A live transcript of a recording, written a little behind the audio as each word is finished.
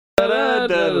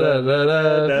Big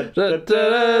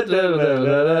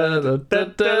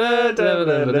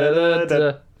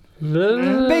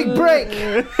break.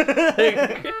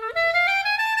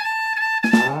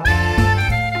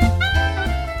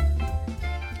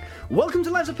 Welcome to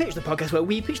Lives of Pitch, the podcast where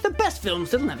we pitch the best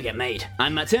films that'll never get made.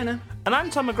 I'm Matt Turner. And I'm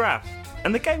Tom McGrath.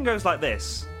 And the game goes like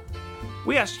this.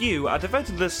 We ask you, our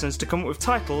devoted listeners, to come up with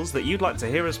titles that you'd like to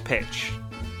hear us pitch.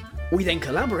 We then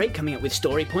collaborate, coming up with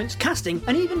story points, casting,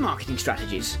 and even marketing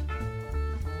strategies.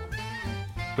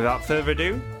 Without further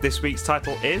ado, this week's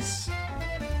title is...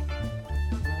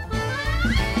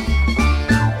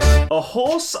 A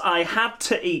Horse I Had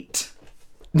to Eat.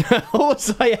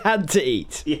 Horse I Had to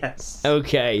Eat. Yes.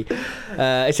 Okay.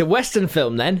 It's a Western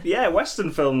film then. Yeah,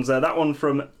 Western films. That one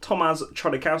from Tomasz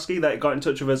Chodakowski that got in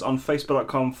touch with us on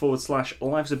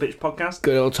facebook.com/Life's a Bitch podcast.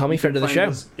 Good old Tommy, friend of the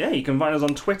show. You can find us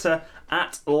on Twitter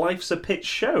at Life's a Pitch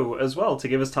Show as well to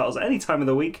give us titles any time of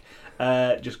the week.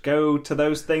 Just go to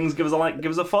those things, give us a like,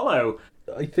 give us a follow.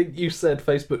 I think you said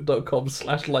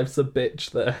facebook.com/Life's a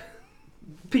Bitch there.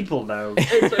 People know.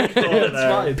 It's okay, that's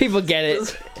fine. People get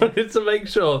it. Wanted to make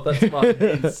sure, that's fine.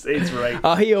 It's right.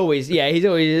 Oh, he's always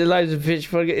Lives of Pitch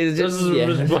podcast.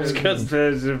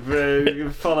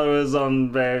 Follow us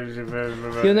on...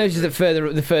 You'll notice that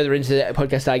the further into the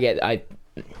podcast I get,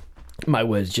 my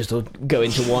words just all go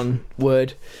into one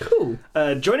word. Cool.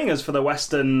 Joining us for the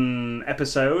Western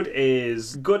episode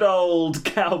is good old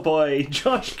cowboy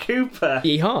Josh Cooper.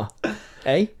 Yeehaw.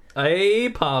 Eh? Hey,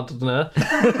 partner.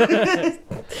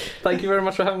 Thank you very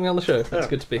much for having me on the show. It's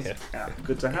good to be here. Yeah,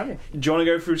 good to have you. Do you want to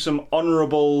go through some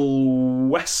honourable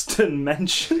Western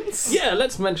mentions? Yeah,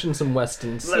 let's mention some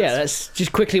Westerns. Let's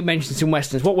just quickly mention some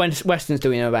Westerns. What Westerns do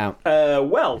we know about?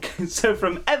 So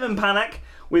from Evan Panak,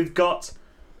 we've got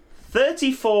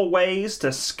 34 ways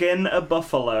to skin a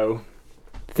buffalo.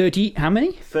 30, how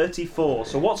many? 34.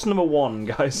 So what's number one,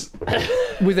 guys?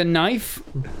 With a knife?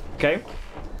 Okay.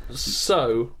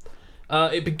 So,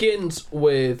 it begins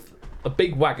with a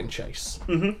big wagon chase.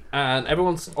 Mm-hmm. And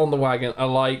everyone's on the wagon are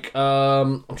like,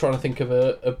 I'm trying to think of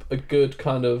a good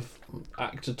kind of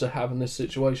actor to have in this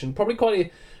situation. Probably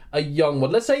quite a young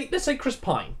one. Let's say Chris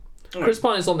Pine. Mm. Chris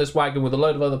Pine is on this wagon with a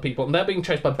load of other people, and they're being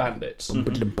chased by bandits.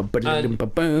 Mm-hmm.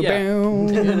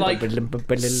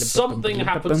 And, something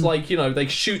happens, like, they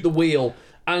shoot the wheel,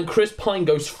 and Chris Pine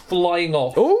goes flying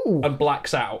off and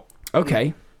blacks out.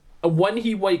 Okay. And when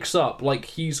he wakes up,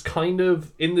 he's kind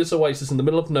of in this oasis in the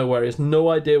middle of nowhere. He has no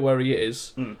idea where he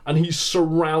is. And he's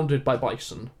surrounded by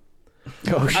bison.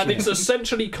 Oh, shit. And it's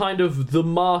essentially kind of the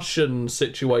Martian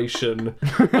situation.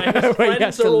 His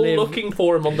friends are all looking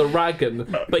for him on the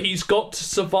wagon, but he's got to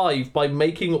survive by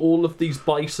making all of these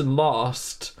bison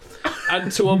last.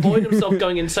 And to avoid himself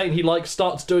going insane, he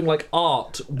starts doing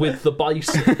art with the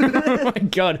bison. Oh my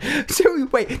god. So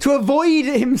wait, to avoid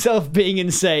himself being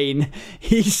insane,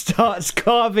 he starts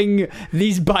carving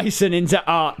these bison into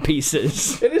art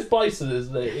pieces. It is bison,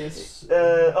 isn't it? It's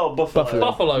buffalo.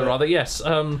 Buffalo, rather, yes.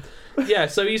 Yeah,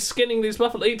 so he's skinning these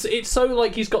buffalo. It's so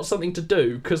he's got something to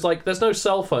do, because there's no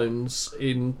cell phones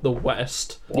in the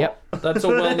West. Yep. That's a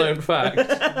well-known fact.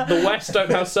 The West don't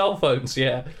have cell phones,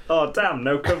 yeah. Oh, damn,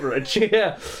 no coverage.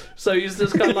 Yeah. So he's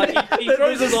just kind of he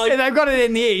throws his iPhone... They've got it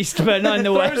in the East, but not in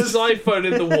the West. Throws his iPhone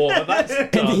in the water, that's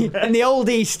done. In the old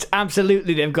East,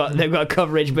 absolutely, they've got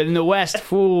coverage, but in the West,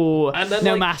 and then,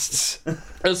 no masts.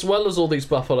 As well as all these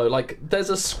buffalo,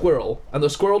 there's a squirrel, and the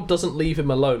squirrel doesn't leave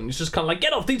him alone. He's just kind of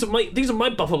get off, these are my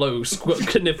buffalo,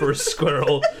 carnivorous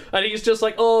squirrel. And he's just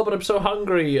oh, but I'm so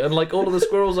hungry, and all of the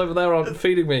squirrels over there aren't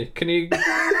feeding me. Can you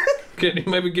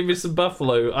maybe give me some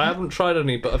buffalo? I haven't tried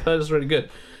any, but I've heard it's really good.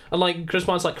 And Chris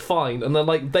Pine's fine, and then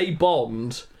they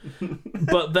bond,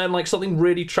 but then something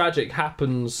really tragic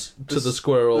happens to the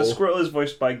squirrel. The squirrel is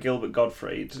voiced by Gilbert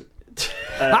Gottfried.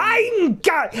 I'm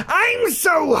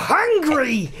so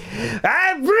hungry.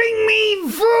 Bring me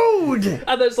food.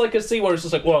 And there's a scene where it's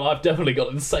just well, I've definitely got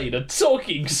insane, a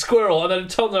talking squirrel, and then it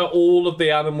turns out all of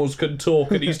the animals can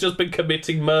talk, and he's just been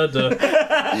committing murder.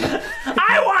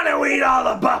 I want to eat all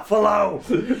the buffalo.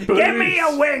 Give me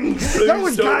a wings.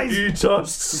 Those guys eat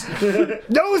us.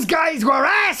 Those guys were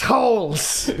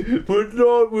assholes.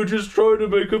 We're just trying to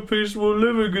make a peaceful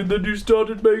living, and then you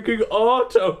started making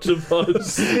art out of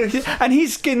us. And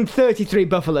he's skinned 33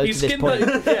 buffaloes at this point.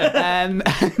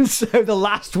 And so the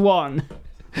last one,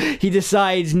 he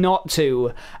decides not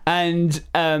to, and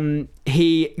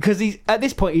because he's at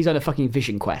this point he's on a fucking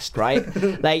fishing quest, right?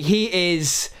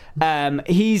 He's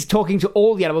talking to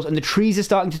all the animals, and the trees are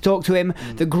starting to talk to him.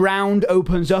 The ground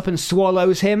opens up and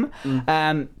swallows him.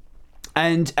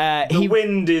 And the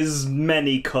wind is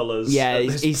many colours. Yeah,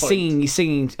 he's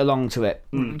singing along to it,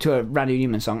 to a Randy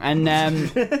Newman song, and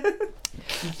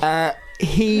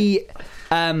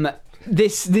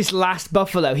this last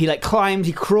buffalo, he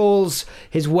he crawls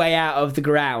his way out of the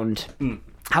ground,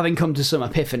 having come to some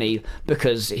epiphany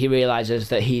because he realizes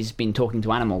that he's been talking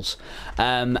to animals,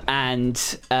 and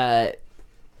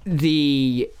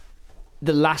the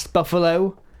last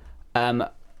buffalo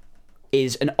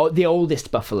is the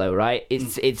oldest buffalo, right?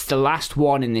 It's the last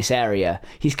one in this area.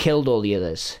 He's killed all the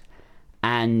others,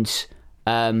 and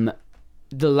the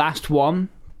last one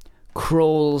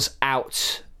crawls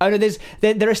out. Oh no,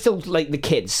 there are still the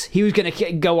kids. He was going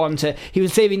to go on to. He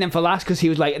was saving them for last because he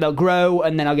was like, they'll grow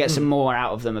and then I'll get some more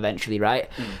out of them eventually, right?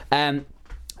 And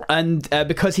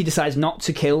because he decides not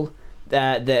to kill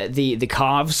the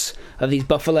calves of these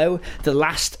buffalo, the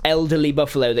last elderly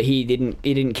buffalo that he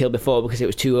didn't kill before because it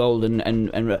was too old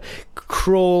and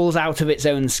crawls out of its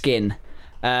own skin,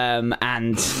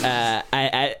 and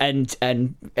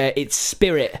its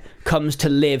spirit comes to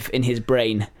live in his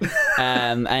brain,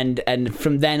 and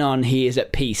from then on he is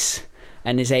at peace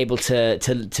and is able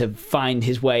to find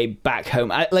his way back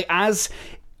home.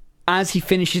 As he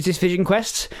finishes his vision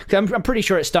quest, because I'm pretty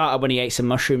sure it started when he ate some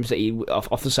mushrooms that he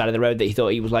off the side of the road that he thought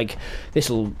he was like, this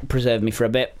will preserve me for a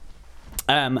bit.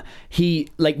 He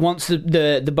once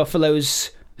the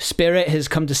buffalo's spirit has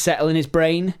come to settle in his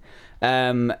brain,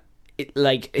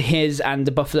 his and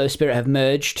the buffalo spirit have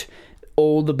merged.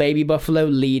 All the baby buffalo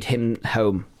lead him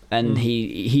home, and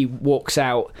he walks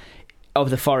out of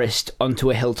the forest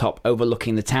onto a hilltop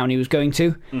overlooking the town he was going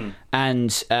to,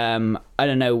 and I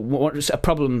don't know, what a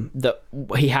problem that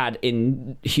he had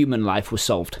in human life was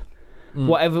solved.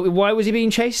 Why was he being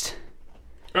chased?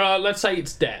 Let's say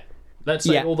it's debt. Let's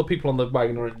say all the people on the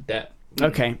wagon are in debt.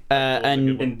 Okay,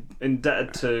 and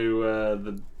indebted to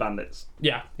the bandits.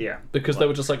 Yeah, because they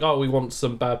were just like, oh, we want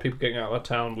some bad people getting out of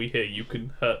town. We hear you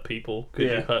can hurt people.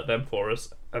 Could you hurt them for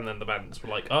us? And then the bandits were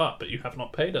like, but you have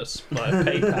not paid us via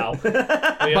PayPal.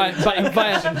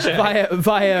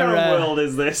 Via what world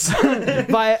is this?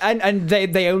 and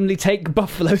they only take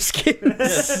buffalo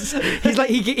skins. He's like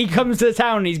he comes to the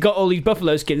town and he's got all these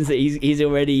buffalo skins that he's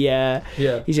already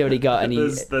he's already got, and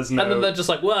and then they're just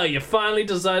like, well, you finally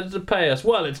decided to pay us.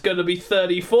 Well, it's going to be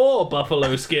 34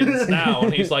 buffalo skins now,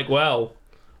 and he's like, well,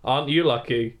 aren't you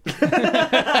lucky?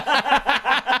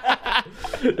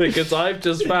 Because I've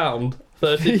just found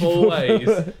 34 ways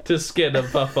to skin a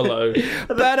buffalo.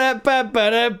 And then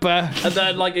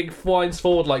it winds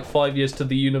forward 5 years to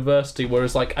the university,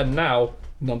 whereas and now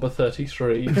number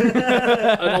 33.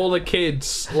 And all the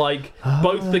kids,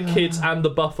 both the kids and the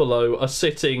buffalo are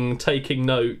sitting taking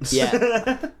notes.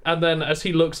 Yeah. And then as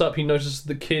he looks up, he notices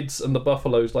the kids and the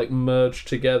buffaloes merge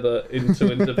together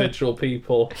into individual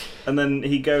people. And then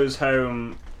he goes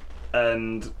home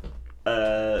and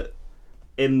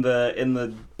in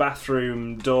the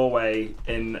bathroom doorway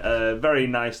in a very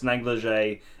nice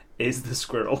negligee is the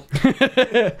squirrel.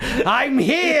 I'm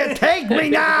here, take me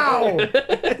now!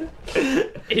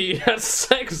 He has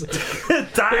sex.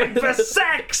 Time for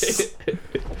sex!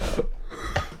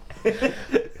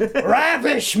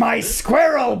 Ravish my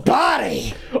squirrel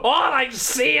body! All I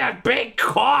see are big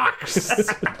cocks!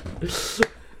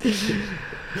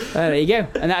 There you go.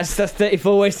 And that's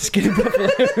 34 ways to skin a buffalo.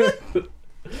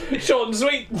 Short and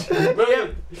sweet.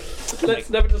 Brilliant. Let's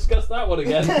never discuss that one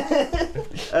again.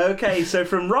 Okay, so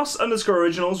from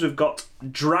Ross_Originals, we've got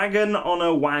Dragon on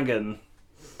a Wagon.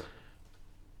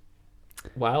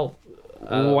 Wow.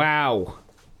 Wow.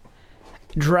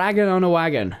 Dragon on a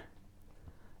Wagon.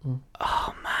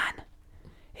 Oh, man.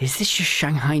 Is this just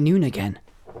Shanghai Noon again?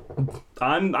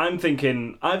 I'm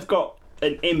thinking, I've got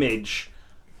an image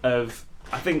of,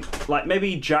 I think,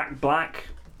 maybe Jack Black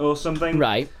or something.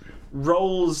 Right.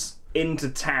 Rolls into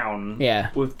town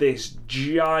with this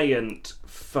giant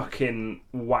fucking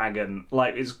wagon.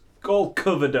 It's all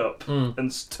covered up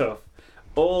and stuff.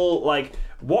 All,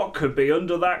 what could be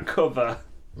under that cover?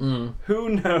 Who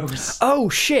knows? Oh,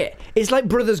 shit. It's like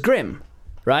Brothers Grimm,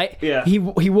 right? Yeah. He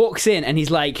walks in and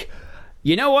he's like,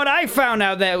 you know what I found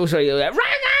out there? Right now!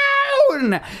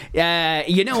 You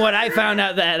know what I found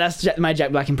out there? That's my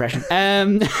Jack Black impression.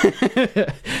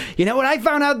 You know what I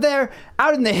found out there?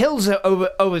 Out in the hills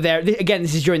over there. Again,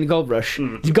 this is during the Gold Rush.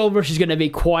 The Gold Rush is going to be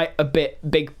quite a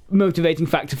big motivating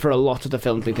factor for a lot of the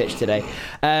films we pitched today.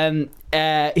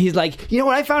 He's like, you know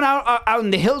what I found out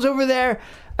in the hills over there?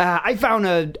 I found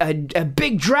a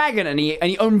big dragon, and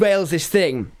he unveils this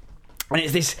thing. And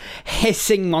it's this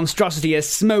hissing monstrosity, a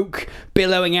smoke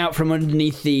billowing out from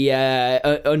underneath the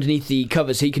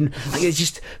cover, so you can it's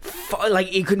just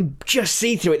like you can just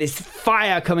see through it. This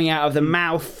fire coming out of the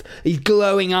mouth, these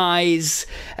glowing eyes.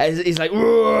 He's like,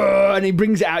 and he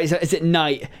brings it out. It's at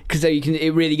night because you can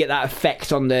really get that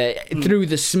effect on through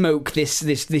the smoke. This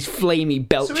flamey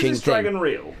belching thing. So is this dragon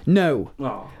real? No.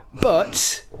 Oh.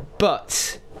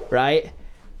 But right,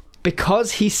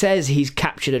 because he says he's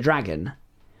captured a dragon.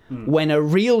 When a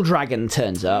real dragon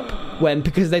turns up,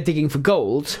 because they're digging for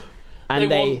gold, and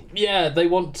they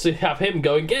want to have him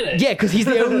go and get it. Yeah, because he's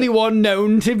the only one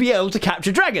known to be able to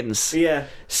capture dragons. Yeah.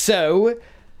 So,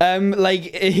 Jack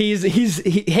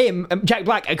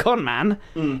Black, a con man,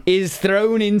 is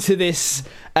thrown into this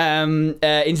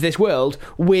world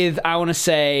with, I want to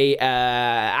say,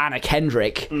 Anna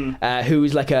Kendrick,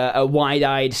 who's like a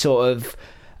wide-eyed sort of.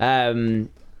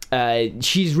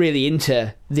 She's really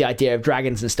into the idea of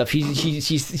dragons and stuff.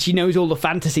 She knows all the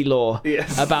fantasy lore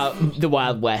about the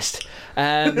Wild West.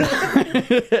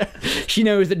 She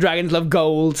knows that dragons love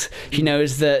gold. She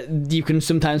knows that you can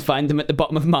sometimes find them at the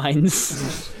bottom of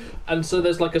mines. And so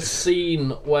there's like a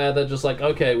scene where they're just like,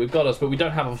 okay, we've got us, but we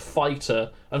don't have a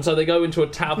fighter. And so they go into a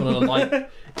tavern and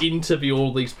like interview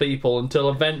all these people until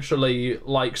eventually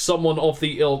like someone of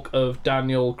the ilk of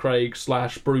Daniel Craig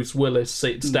 / Bruce Willis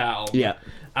sits down. Yeah.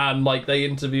 And like they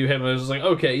interview him and it's like,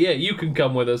 okay, yeah, you can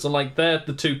come with us. And like they're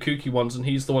the two kooky ones and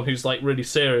he's the one who's like really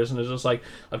serious and is just like,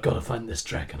 I've got to find this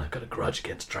dragon. I've got a grudge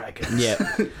against dragons.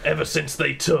 Yeah. Ever since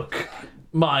they took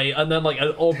and then like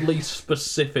an oddly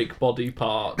specific body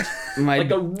part,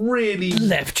 like a really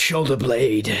left shoulder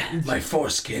blade, my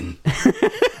foreskin.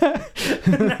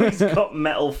 Now he's got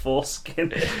metal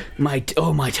foreskin. My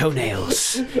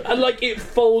toenails. And like it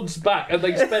folds back, and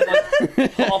they spend like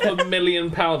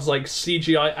 £500,000 like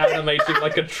CGI animating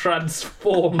like a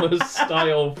Transformers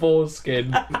style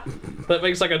foreskin that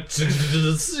makes like a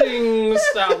zing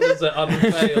sound as it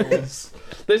unveils.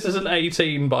 This is an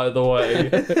 18, by the way.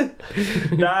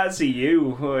 That's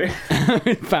you.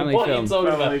 Family what film.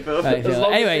 Family film.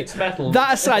 Anyway, that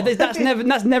aside,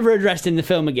 that's never addressed in the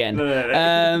film again.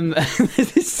 No.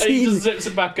 This scene... And he just zips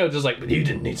it back up, just like, but you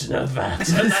didn't need to know that.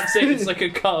 And that's it. It's like a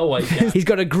cutaway. He's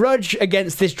got a grudge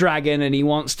against this dragon, and he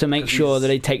wants to make sure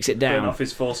that he takes it down. Burn off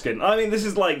his foreskin. I mean, this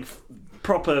is like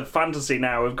proper fantasy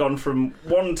now. We've gone from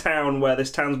one town where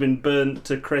this town's been burnt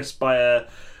to crisp by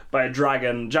a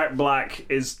dragon. Jack Black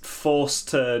is forced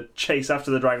to chase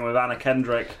after the dragon with Anna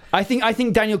Kendrick. I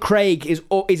think Daniel Craig is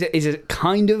a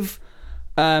kind of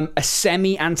a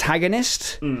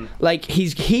semi-antagonist. Like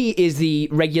he is the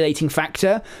regulating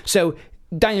factor. So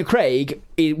Daniel Craig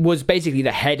was basically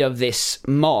the head of this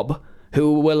mob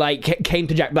who were like came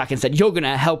to Jack Black and said, "You're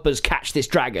gonna help us catch this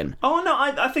dragon." Oh no,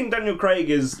 I think Daniel Craig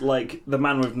is like the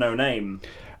man with no name.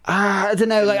 I don't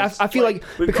know. Like I feel like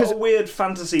we've because got a weird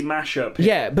fantasy mashup here.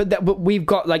 Yeah, but we've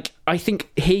got like I think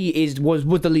he was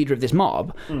the leader of this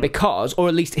mob because, or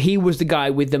at least he was the guy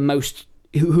with the most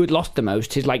who had lost the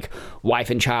most. His like wife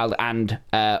and child and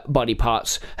body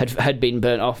parts had been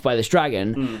burnt off by this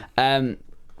dragon.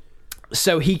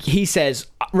 So he says,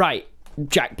 right,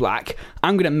 Jack Black,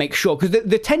 I'm going to make sure, because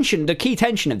the key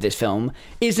tension of this film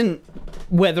isn't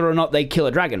whether or not they kill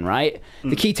a dragon, right?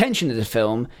 The key tension of the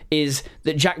film is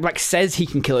that Jack Black says he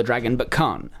can kill a dragon but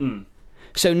can't.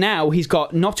 So now he's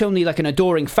got not only like an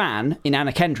adoring fan in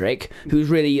Anna Kendrick, who's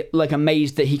really like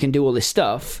amazed that he can do all this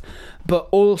stuff, but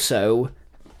also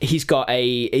he's got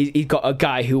a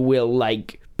guy who will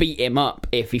like beat him up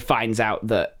if he finds out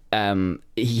that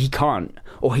he can't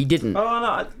or he didn't. Oh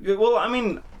no! Well, I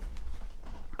mean,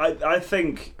 I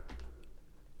think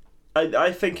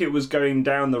it was going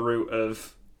down the route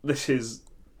of this is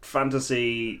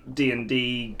fantasy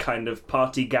D&D kind of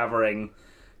party gathering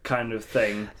kind of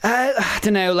thing. I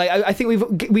don't know. Like I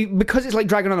think we because it's like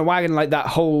Dragon on a Wagon. Like the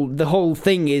whole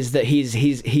thing is that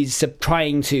he's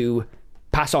trying to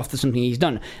pass off to something he's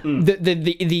done.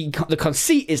 The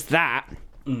conceit is that,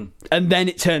 and then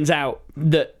it turns out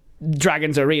that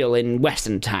dragons are real in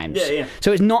Western times. Yeah.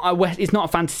 So it's not a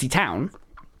fantasy town.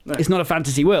 No. It's not a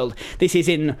fantasy world. This is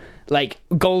in like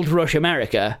Gold Rush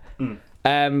America.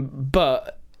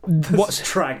 But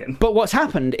what's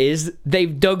happened is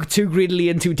they've dug too greedily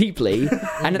and too deeply,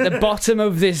 and at the bottom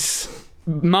of this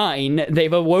mine,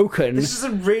 they've awoken this is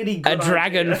a really good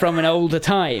dragon idea. From an older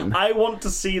time. I want to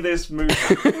see this movie.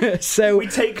 So we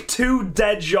take two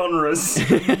dead genres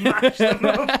and mash them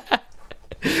up.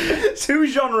 Two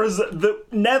genres that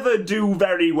never do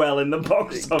very well in the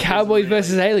box office. Cowboys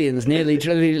versus Aliens nearly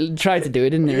tried to do it,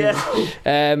 didn't it?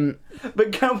 Yeah.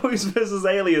 But Cowboys versus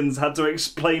Aliens had to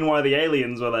explain why the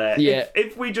aliens were there. Yeah.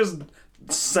 If we just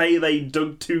say they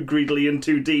dug too greedily and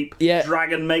too deep,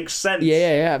 dragon makes sense.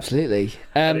 Yeah, absolutely.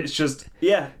 And it's just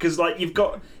because like you've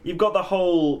got the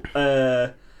whole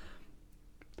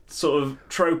sort of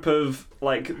trope of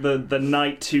like the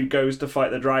knight who goes to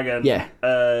fight the dragon. Yeah.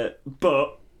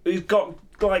 But he's got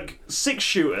like 6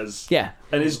 shooters. Yeah.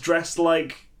 And is dressed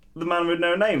like the man with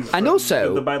no name. And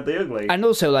also The Bad, the Ugly. And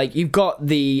also, like, you've got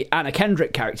the Anna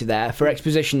Kendrick character there for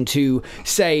exposition to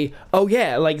say, oh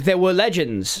yeah, like there were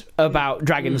legends about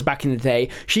dragons back in the day.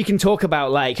 She can talk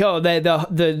about like, oh,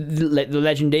 the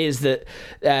legend is that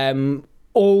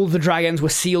all the dragons were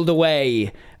sealed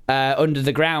away under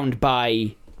the ground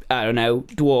by, I don't know,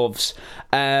 dwarves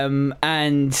and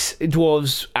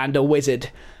a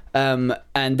wizard.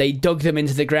 And they dug them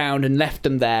into the ground and left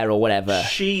them there or whatever.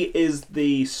 She is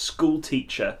the school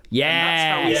teacher. Yes.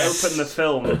 And that's how we open the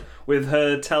film, with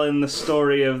her telling the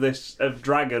story of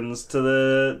dragons to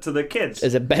the kids.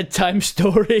 As a bedtime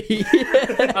story.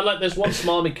 And like there's one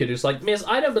smarmy kid who's like, Miss,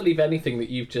 I don't believe anything that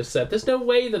you've just said. There's no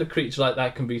way that a creature like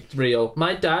that can be real.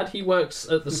 My dad, he works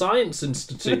at the Science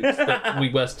Institute that we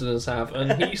Westerners have,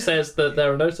 and he says that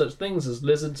there are no such things as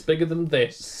lizards bigger than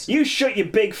this. You shut your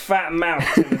big fat mouth,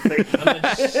 Timothy. And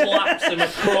then slaps him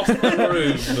across the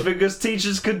room. Because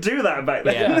teachers could do that back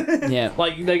then. Yeah.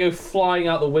 Like they go flying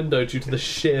out the window due to the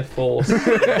sheer force of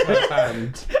her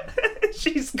hand.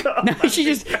 She's got. No,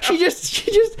 she's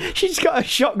got a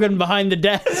shotgun behind the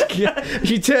desk.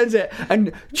 She turns it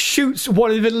and shoots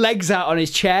one of the legs out on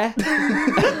his chair.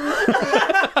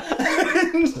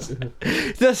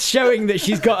 Thus showing that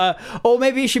she's got or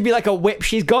maybe it should be like a whip.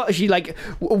 She like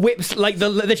whips like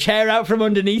the chair out from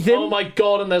underneath him. Oh my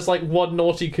god! And there's like one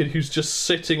naughty kid who's just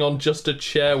sitting on just a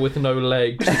chair with no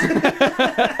legs.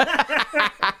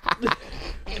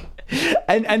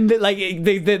 And like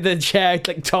the chair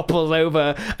like topples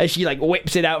over as she like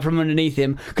whips it out from underneath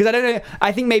him. Because I don't know,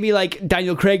 I think maybe like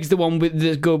Daniel Craig's the one with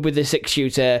the good with the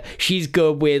 6-shooter. She's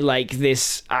good with like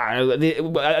this. I don't know.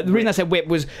 The reason I said whip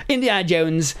was Indiana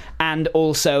Jones, and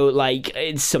also like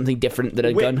it's something different than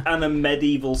a whip gun and a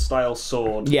medieval style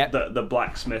sword. Yeah. That the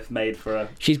blacksmith made for her.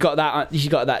 She's got that. She's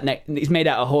got that neck. It's made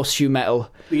out of horseshoe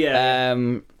metal.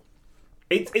 Yeah.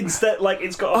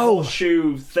 It's got a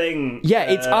horseshoe thing. Yeah,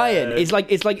 it's iron.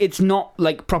 It's not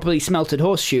like properly smelted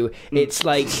horseshoe. It's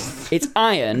like it's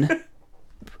iron.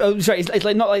 Oh, sorry. It's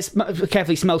like not like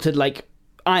carefully smelted like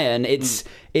iron. It's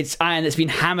iron that's been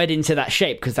hammered into that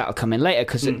shape, because that'll come in later.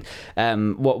 Because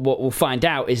what we'll find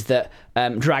out is that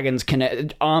dragons'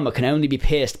 armor can only be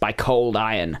pierced by cold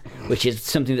iron, which is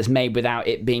something that's made without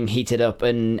it being heated up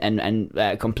and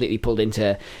completely pulled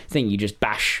into thing. You just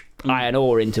bash iron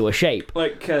ore into a shape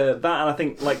like that, and I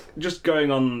think like just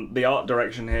going on the art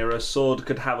direction here, a sword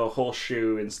could have a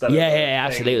horseshoe instead of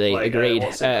absolutely like, agreed.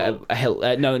 A hilt,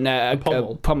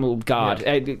 a pommel guard,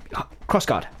 cross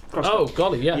guard. Oh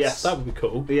golly, yes, that would be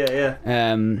cool.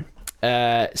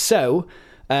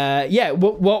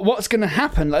 What's going to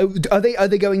happen? Like, are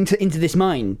they going into this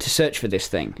mine to search for this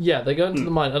thing? Yeah, they go into the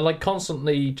mine, and like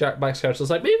constantly Jack Black's character's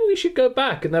like, maybe we should go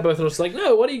back, and they're both just like,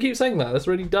 no, why do you keep saying that? That's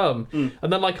really dumb.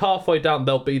 And then like halfway down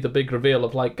there'll be the big reveal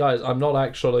of like, guys, I'm not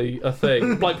actually a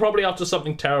thing. Like probably after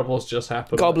something terrible has just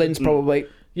happened. Goblins probably.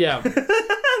 Yeah.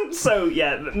 So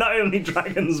yeah, not only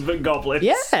dragons but goblins.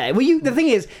 Yeah. Well, the thing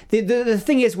is, the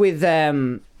thing is with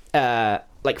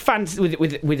like fans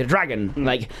with a dragon,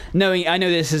 like I know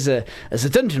this as a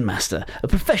dungeon master, a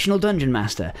professional dungeon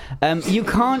master. You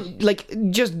can't like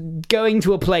just going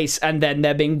to a place and then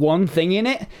there being one thing in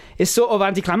it is sort of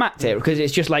anticlimactic, because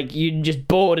it's just like you're just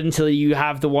bored until you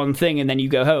have the one thing and then you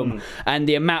go home. And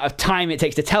the amount of time it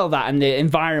takes to tell that and the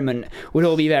environment would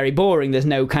all be very boring. There's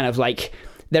no kind of like.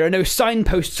 There are no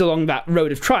signposts along that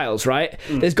road of trials, right?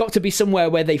 There's got to be somewhere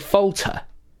where they falter.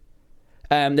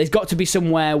 There's got to be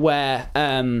somewhere where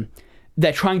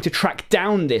they're trying to track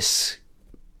down this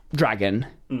dragon.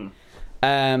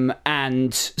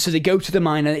 And so they go to the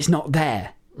mine and it's not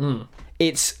there.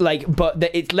 It's like, but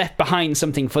it's left behind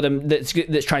something for them that's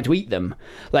trying to eat them.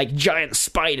 Like giant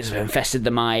spiders have infested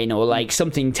the mine, or like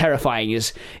something terrifying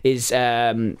is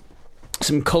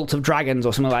some cult of dragons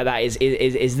or something like that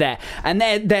is there, and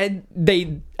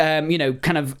they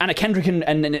kind of Anna Kendrick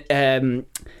and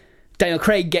Daniel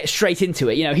Craig get straight into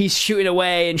it. He's shooting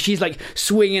away and she's like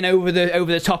swinging over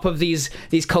the top of these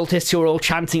cultists who are all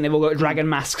chanting. They've all got dragon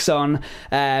masks on,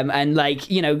 and like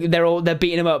they're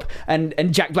beating him up,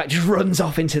 and Jack Black just runs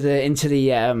off into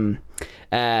the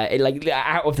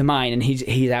out of the mine, and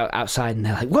he's outside, and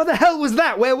they're like, "What the hell was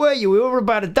that? Where were you? We were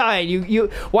about to die. And you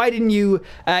why didn't you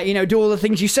do all the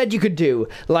things you said you could do,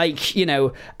 like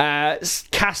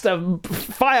cast a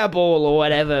fireball or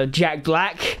whatever, Jack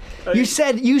Black? You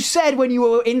said when you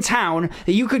were in town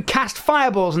that you could cast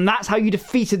fireballs, and that's how you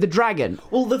defeated the dragon."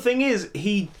 Well, the thing is,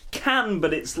 he can,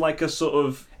 but it's like a sort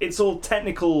of, it's all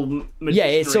technical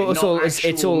magicianry,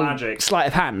 it's all magic, sleight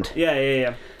of hand.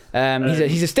 Yeah.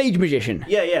 He's a stage magician.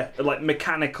 Yeah, like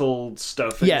mechanical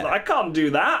stuff. Yeah, like, I can't do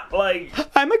that. Like,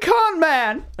 I'm a con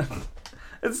man.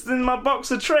 It's in my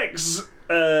box of tricks,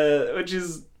 which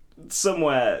is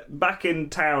somewhere back in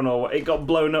town, or it got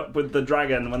blown up with the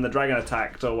dragon when the dragon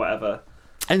attacked, or whatever.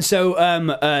 And so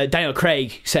Daniel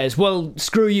Craig says, "Well,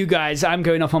 screw you guys. I'm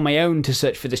going off on my own to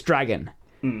search for this dragon."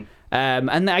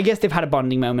 And I guess they've had a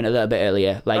bonding moment a little bit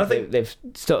earlier. Like they're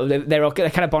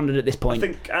kind of bonded at this point. I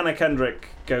think Anna Kendrick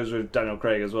goes with Daniel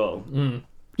Craig as well.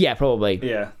 Yeah, probably.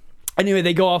 Yeah. Anyway,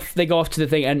 they go off to the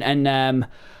thing, and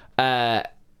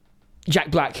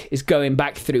Jack Black is going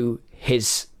back through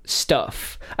his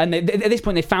stuff, and at this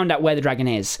point they found out where the dragon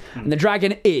is, and the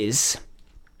dragon has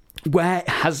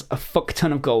a fuck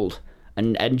ton of gold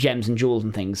and gems and jewels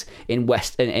and things in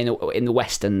the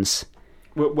westerns.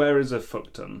 Where is a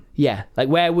fuck ton? Yeah, like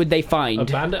where would they find a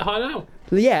bandit hideout?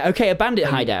 Yeah, okay, a bandit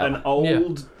hideout, an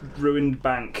old ruined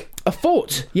bank, a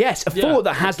fort. Yes, a fort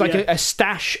that has like a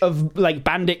stash of like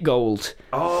bandit gold.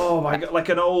 Oh my god, like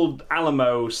an old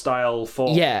Alamo style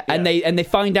fort. Yeah, and they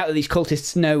find out that these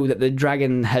cultists know that the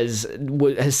dragon has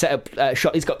set up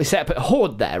he's set up a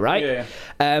horde there, right? Yeah.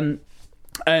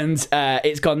 And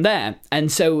it's gone there, and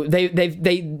so they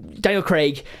Daniel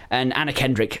Craig and Anna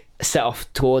Kendrick set off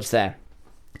towards there,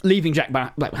 leaving Jack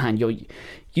Black behind. You're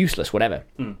useless, whatever.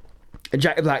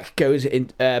 Jack Black goes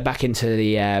back into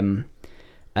the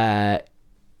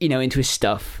into his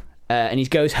stuff, and he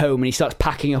goes home and he starts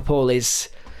packing up all his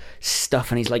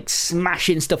stuff, and he's like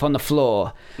smashing stuff on the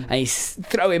floor, and he's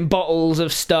throwing bottles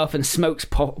of stuff, and smoke's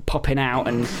popping out,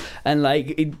 and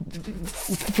like he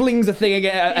flings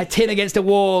a tin against a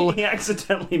wall. He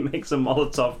accidentally makes a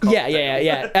Molotov cocktail.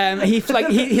 Yeah. He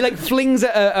flings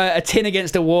a tin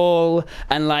against a wall,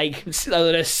 and like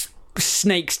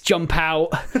snakes jump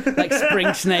out, like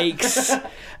spring snakes.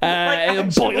 Yeah,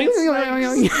 and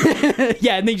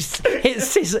they just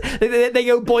they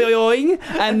go boing,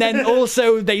 and then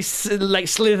also they like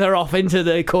slither off into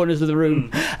the corners of the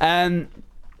room, and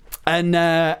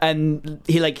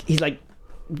he's like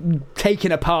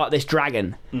taking apart this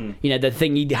dragon, the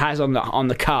thing he has on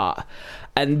the cart,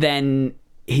 and then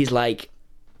he's like,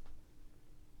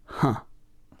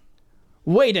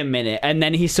 wait a minute, and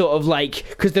then he's sort of like,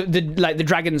 because the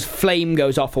dragon's flame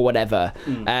goes off or whatever,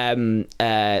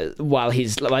 while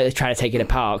he's like trying to take it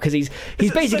apart, because he's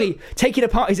basically taking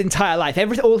apart his entire life,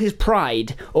 all his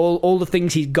pride, all the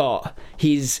things he's got,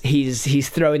 he's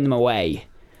throwing them away.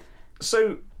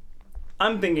 So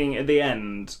I'm thinking at the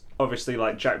end, obviously,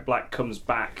 like Jack Black comes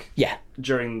back,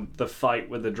 during the fight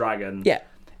with the dragon,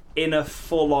 in a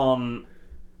full-on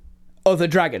other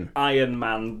dragon, Iron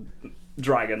Man.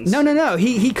 Dragons. No.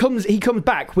 He comes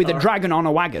back with a dragon on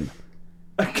a wagon.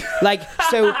 Like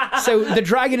so the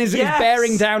dragon is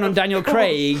bearing down on Daniel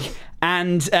Craig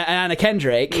and Anna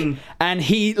Kendrick, and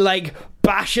he like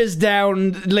bashes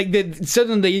down, like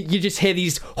suddenly you just hear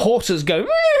these horses go,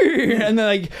 and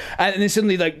then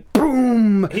suddenly like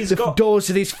boom, the doors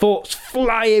to these forts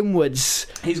fly inwards.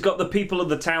 He's got the people of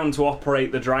the town to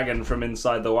operate the dragon from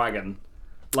inside the wagon.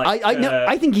 Like,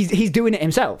 I think he's doing it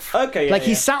himself. Okay,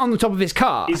 he's sat on the top of his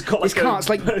car. He's got his cart's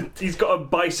like he's got a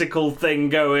bicycle thing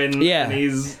going. Yeah, and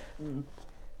he's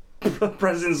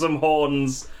pressing some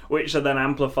horns, which are then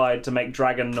amplified to make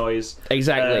dragon noise.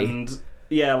 Exactly. And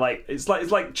like it's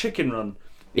like Chicken Run.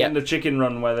 The end of Chicken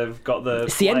Run, where they've got the.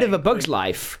 It's the end of A Bug's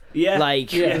Life. Yeah.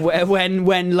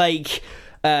 When like.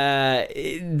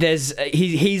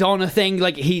 He's on a thing,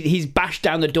 like he's bashed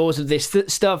down the doors of this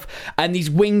stuff, and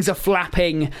these wings are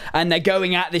flapping, and they're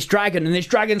going at this dragon, and this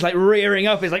dragon's like rearing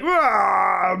up. It's like,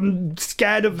 I'm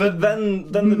scared of the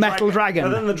metal dragon.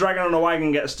 And then the dragon on a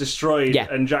wagon gets destroyed,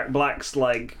 and Jack Black's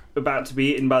like about to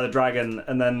be eaten by the dragon,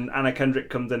 and then Anna Kendrick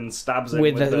comes in and stabs him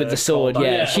with the sword.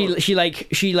 Yeah,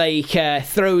 she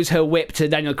throws her whip to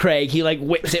Daniel Craig. He like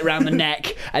whips it around the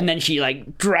neck, and then she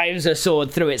like drives her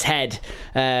sword through its head.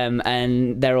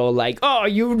 And they're all like, "Oh,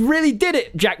 you really did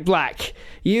it, Jack Black!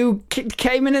 You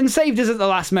came in and saved us at the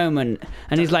last moment."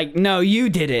 And he's like, "No, you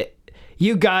did it.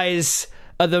 You guys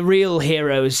are the real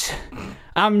heroes.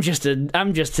 I'm just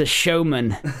a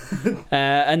showman."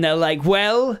 And they're like,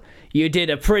 "Well, you did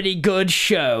a pretty good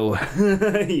show.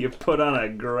 You put on a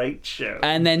great show.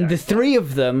 And then the three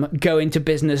of them go into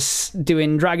business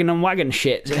doing dragon and wagon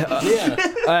shit.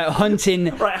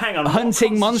 Hunting. Right, hang on.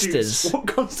 Hunting monsters. What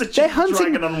constitutes They're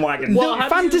hunting dragon and wagon? The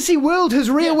fantasy world has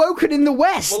reawoken in the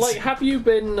West. Well, like, have you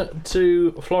been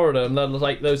to Florida and then,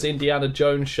 like, those Indiana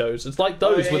Jones shows? It's like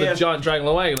those with a giant dragon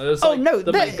and wagon. There's, like,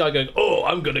 the main guy going, "Oh,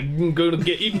 I'm gonna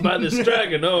get eaten by this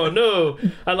dragon. Oh no!"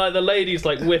 And like the lady's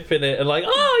like whipping it and like,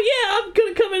 "Oh yeah, I'm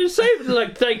gonna come in and save it." And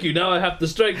like, "Thank you. Now I have the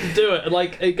strength to do it." And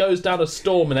like it goes down a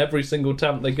storm in every single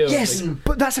town they go. Yes,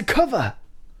 but that's a cover.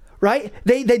 Right?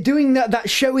 They're doing that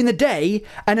show in the day,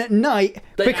 and at night,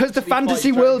 because the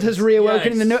fantasy world has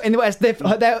reawoken in the West,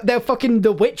 they're fucking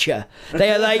The Witcher. They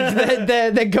are like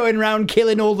they're going around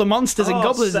killing all the monsters and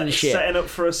goblins and shit. Setting up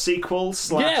for a sequel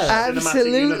 /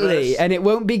 absolutely, and it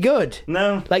won't be good.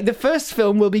 No, like the first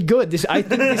film will be good. I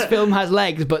think this film has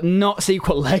legs, but not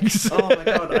sequel legs. Oh my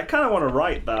god, I kind of want to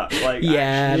write that. Like,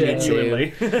 me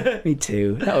too. Me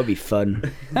too. That would be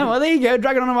fun. Oh well, there you go.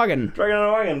 Dragon on a Wagon. Dragon on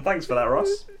a Wagon. Thanks for that,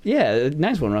 Ross. Yeah,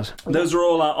 nice one, Ross. Those are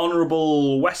all our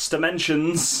honourable Wester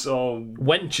mentions, or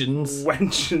Wentions,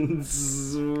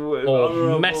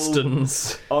 or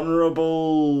Mestons,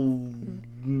 honourable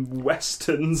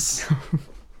Westerns.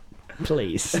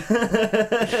 Please.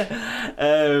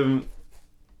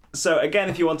 So again,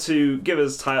 if you want to give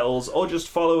us titles or just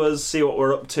follow us, see what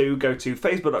we're up to, go to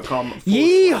facebook.com.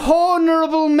 Ye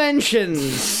honourable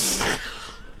mentions.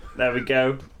 There we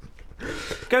go.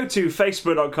 Go to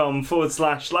facebook.com /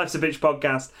 Life's a Pitch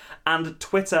Podcast and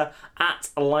Twitter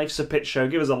 @Life's a Pitch Show.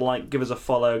 Give us a like, give us a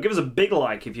follow, give us a big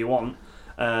like if you want.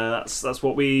 That's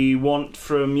what we want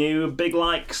from you. Big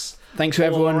likes. Thanks to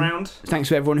everyone. Around. Thanks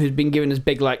to everyone who's been giving us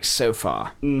big likes so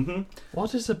far. Mm-hmm.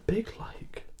 What is a big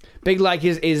like? Big like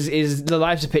is the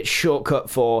Life's a Pitch shortcut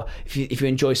for if you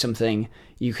enjoy something,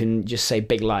 you can just say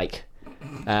big like.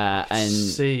 Like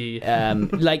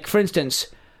for instance,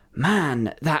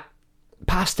 man, that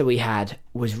pasta we had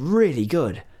was really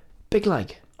good. Big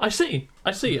like. I see.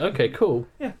 Okay, cool.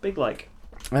 Yeah, big like.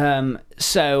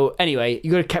 So anyway,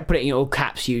 you got to put it in all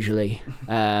caps usually,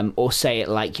 or say it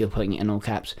like you're putting it in all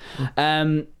caps.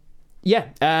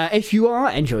 If you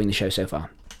are enjoying the show so far,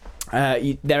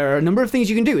 there are a number of things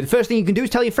you can do. The first thing you can do is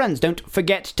tell your friends. Don't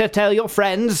forget to tell your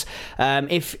friends.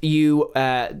 If you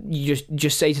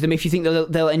just say to them, if you think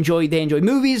they enjoy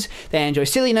movies, they enjoy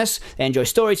silliness, they enjoy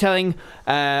storytelling,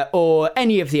 or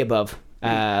any of the above.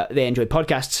 They enjoy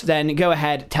podcasts, then go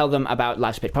ahead, tell them about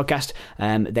Life's a Pitch Podcast.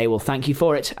 They will thank you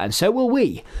for it, and so will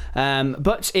we.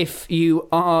 But if you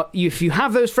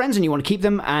have those friends and you want to keep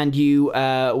them, and you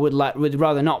would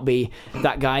rather not be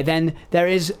that guy, then there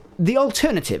is the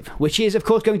alternative, which is, of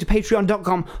course, going to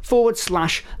patreon.com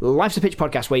 / Life's a Pitch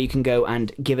Podcast, where you can go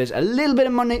and give us a little bit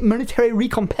of monetary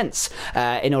recompense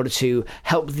in order to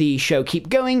help the show keep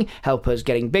going, help us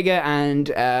getting bigger,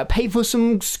 and pay for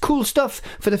some cool stuff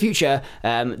for the future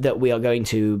that we are going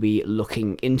to be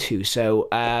looking into. So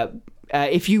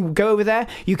if you go over there,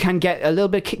 you can get a little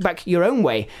bit of kickback your own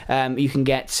way. You can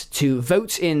get to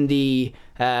vote in the...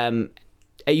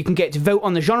 you can get to vote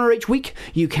on the genre each week.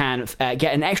 You can get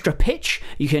an extra pitch.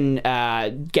 You can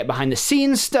get behind the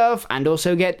scenes stuff, and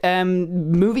also get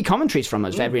movie commentaries from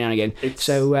us every now and again. It's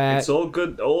all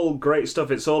good, all great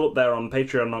stuff. It's all up there on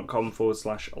patreon.com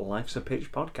 / Life's a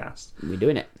Pitch Podcast. We're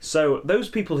doing it. So those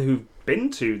people who've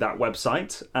been to that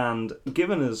website and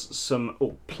given us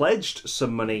pledged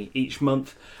some money each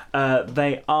month,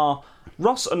 they are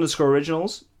Ross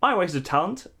 _Originals, I Wasted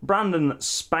Talent, Brandon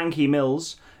Spanky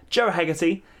Mills, Joe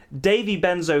Hegarty, Davey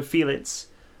Benzo Felix,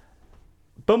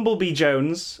 Bumblebee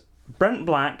Jones, Brent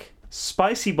Black,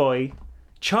 Spicy Boy,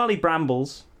 Charlie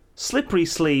Brambles, Slippery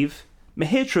Sleeve,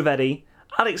 Mihir Trivedi,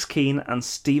 Alex Keane, and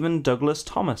Stephen Douglas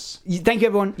Thomas. Thank you,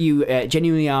 everyone. You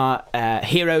genuinely are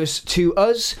heroes to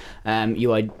us.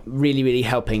 You are really, really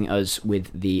helping us with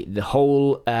the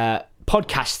whole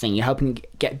podcast thing. You're helping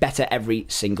get better every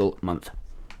single month.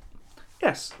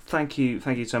 Yes, thank you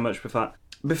so much for that.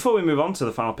 Before we move on to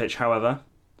the final pitch, however,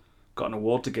 got an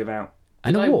award to give out.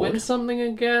 Did I win something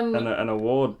again? An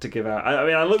award to give out. I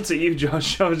mean, I looked at you,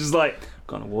 Josh. I was just like,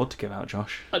 got an award to give out,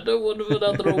 Josh. I don't want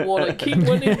another award. I keep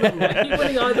winning them. I keep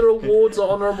winning either awards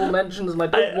or honourable mentions, and I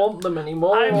don't want them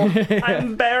anymore.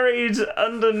 I'm buried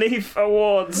underneath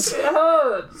awards. It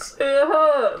hurts. It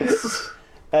hurts.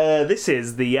 This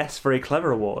is the Yes Very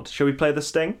Clever Award. Shall we play the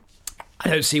sting? I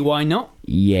don't see why not.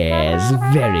 Yes,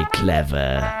 very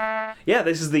clever. Yeah,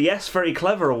 this is the Yes Very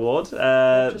Clever Award.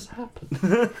 What just happened?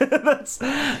 That's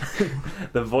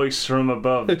the voice from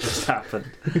above just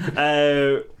happened.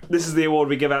 This is the award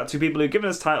we give out to people who've given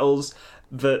us titles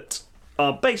that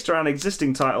are based around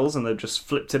existing titles, and they've just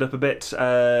flipped it up a bit,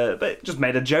 but just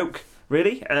made a joke,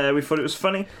 really. We thought it was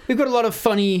funny. We've got a lot of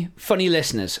funny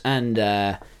listeners,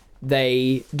 and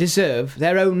they deserve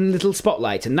their own little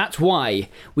spotlight, and that's why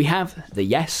we have the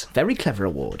Yes Very Clever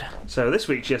Award. So this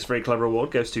week's Yes Very Clever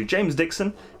Award goes to James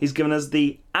Dixon. He's given us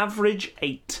the average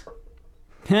 8.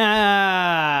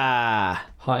 Ah.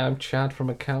 Hi, I'm Chad from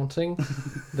accounting.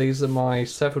 These are my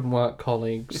 7 work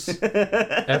colleagues.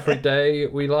 Every day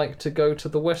we like to go to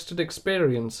the Western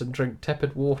Experience and drink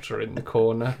tepid water in the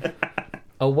corner,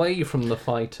 away from the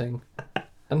fighting,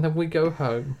 and then we go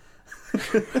home.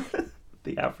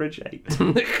 The average 8.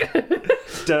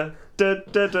 Da, da,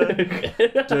 da, da. Da,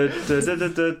 da, da, da,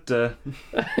 da, da.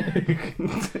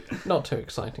 Not too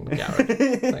exciting, Gary.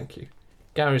 Thank you.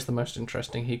 Gary's the most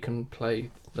interesting. He can play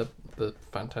the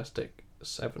Fantastic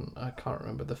 7. I can't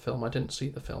remember the film. I didn't see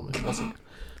the film. It wasn't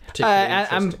particularly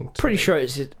interesting. I'm pretty sure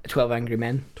it's 12 Angry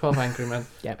Men. 12 Angry Men.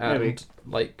 Yeah, and maybe.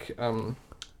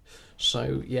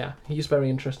 So yeah, he's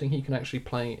very interesting. He can actually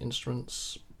play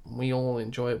instruments. We all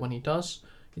enjoy it when he does.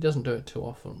 He doesn't do it too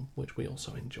often, which we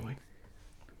also enjoy.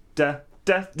 Da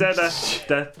da da da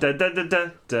da da da da da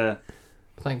da.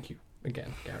 Thank you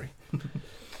again, Gary.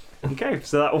 Okay,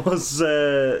 so that was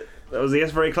the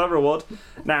Yes Very Clever Award.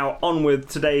 Now on with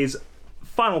today's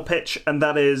final pitch, and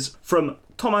that is from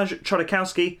Tomasz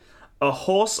Chodakowski, A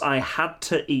Horse I Had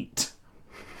to Eat.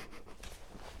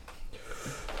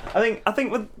 I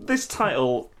think with this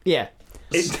title, yeah.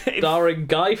 Starring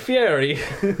Guy Fieri.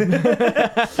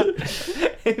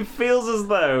 It feels as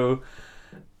though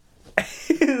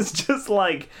it's just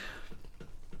like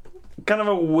kind of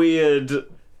a weird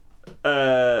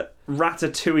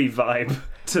Ratatouille vibe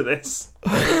to this.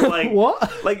 Like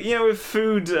what? Like, you know, with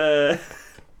food.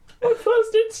 My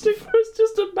first instinct was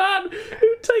just a man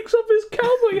who takes off his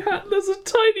cowboy hat and there's a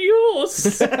tiny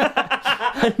horse.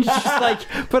 And he's just like,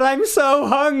 but I'm so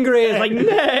hungry. It's like,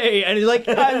 nay. And he's like,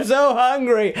 I'm so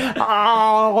hungry.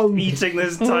 Oh. Eating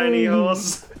this tiny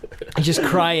horse. He's just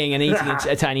crying and eating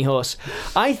a tiny horse.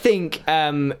 I think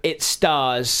it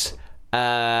stars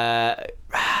Andy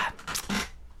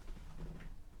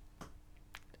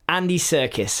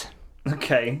Serkis.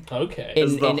 Okay.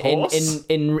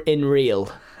 In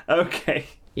Real. Okay.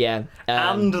 Yeah.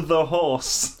 And the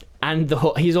horse. And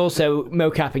he's also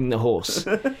mocapping the horse.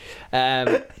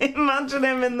 Imagine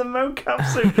him in the mocap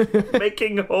suit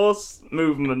making horse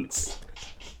movements.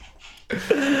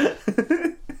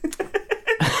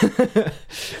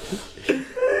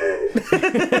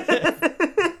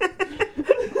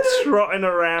 Trotting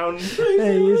around.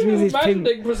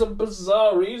 Imagining for some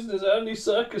bizarre reason is Andy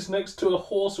Serkis next to a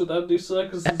horse with Andy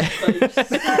Serkis' face.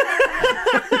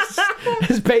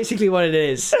 That's basically what it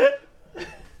is.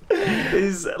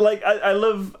 Is like I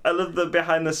love the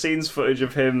behind the scenes footage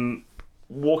of him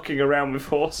walking around with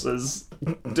horses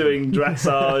doing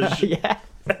dressage. Yeah.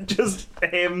 Just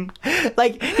him.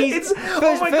 Like he's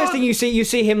first thing you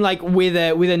see him like with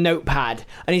a notepad,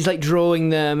 and he's like drawing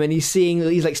them, and he's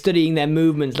like studying their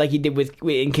movements like he did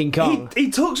in King Kong. He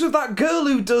talks with that girl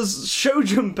who does show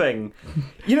jumping.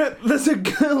 You know, there's a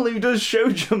girl who does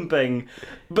show jumping,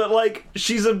 but like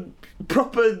she's a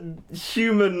proper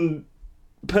human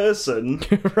person.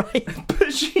 Right.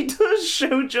 But she does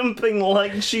show jumping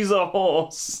like she's a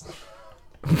horse.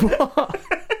 What?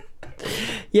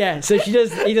 Yeah, so he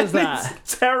does that.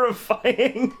 It's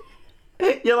terrifying.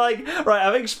 You're like, right,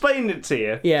 I've explained it to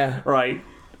you. Yeah. Right.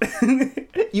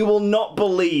 You will not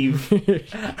believe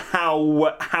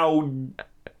how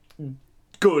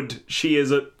good she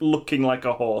is at looking like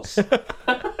a horse.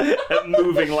 At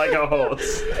moving like a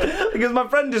horse. Because my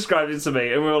friend described it to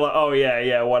me and we were like, oh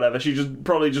yeah, whatever. She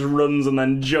probably just runs and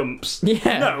then jumps.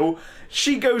 Yeah. No,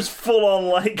 she goes full on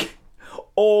like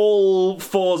all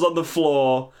fours on the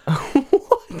floor.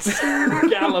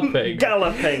 Galloping.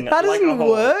 That doesn't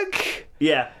work.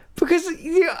 Yeah. Because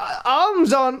your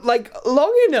arms aren't like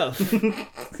long enough.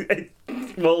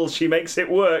 Well, she makes it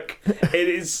work. It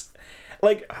is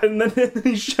like, and then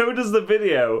he showed us the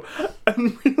video,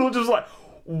 and we were just like,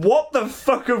 "What the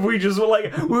fuck have we just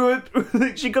like?"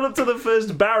 She got up to the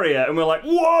first barrier, and we're like,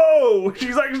 "Whoa,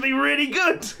 she's actually really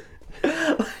good."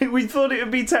 Like, we thought it would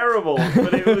be terrible,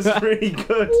 but it was really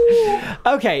good.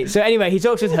 Okay, so anyway, he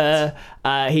talks with her.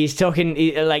 He's talking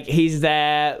he's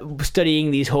there studying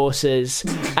these horses,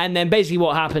 and then basically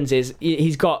what happens is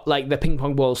he's got like the ping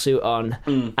pong ball suit on,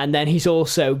 and then he's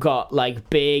also got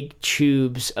like big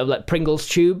tubes of like Pringles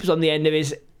tubes on the end of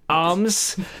his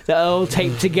arms that are all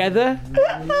taped together.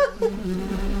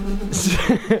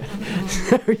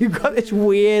 So you've got this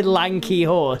weird lanky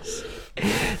horse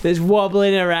that's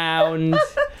wobbling around,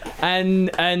 and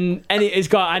it's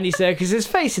got Andy Serkis's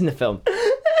face in the film.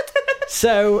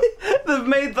 So they've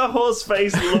made the horse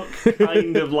face look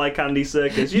kind of like Andy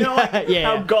Serkis. You know, like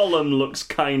how Gollum looks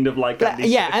kind of like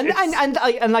Andy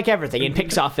Serkis. And like everything in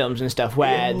Pixar films and stuff,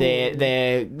 where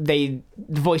the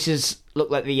voices look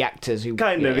like the actors who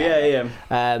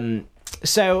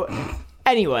So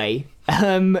anyway,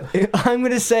 I'm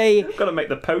gonna say I've got to make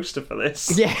the poster for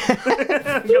this. Yeah,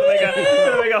 I'm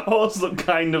gonna make a horse look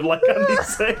kind of like Andy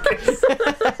Serkis,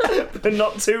 but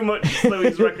not too much so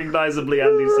he's recognisably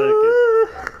Andy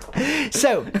Serkis.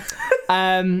 So,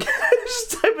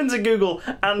 just type into Google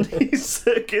Andy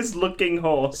Serkis looking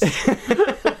horse.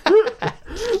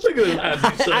 Look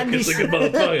at this Andy Serkis looking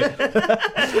motherfucker.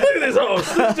 Look at this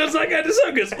horse. It's just like Andy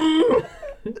Serkis.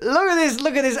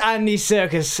 Look at this Andy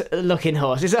Serkis looking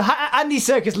horse. It's Andy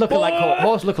Serkis looking like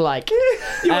horse look alike.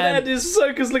 You want Andy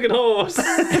Serkis looking horse?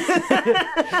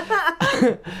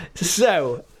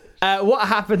 So, what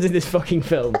happens in this fucking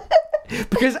film?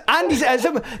 Because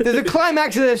the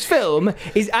climax of this film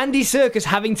is Andy Serkis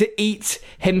having to eat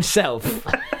himself.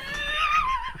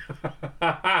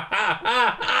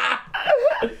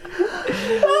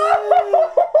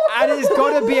 And it's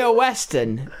got to be a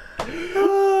Western.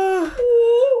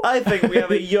 I think we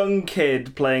have a young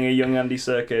kid playing a young Andy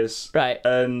Serkis. Right.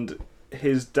 And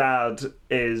his dad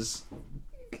is...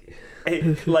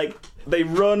 like, they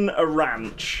run a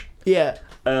ranch. Yeah.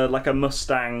 Like a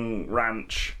Mustang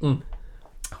ranch.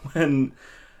 When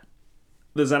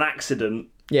there's an accident...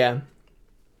 Yeah.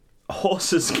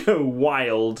 Horses go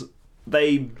wild.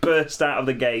 They burst out of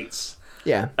the gates.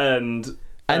 Yeah. And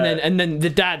then the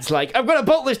dad's like, I've got to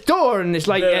bolt this door, and it's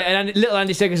like, and little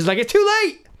Andy Serkis is like, it's too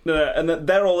late. And then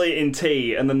they're all eating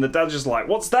tea, and then the dad's just like,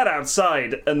 what's that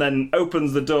outside? And then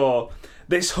opens the door.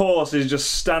 This horse is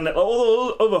just standing. All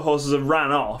the other horses have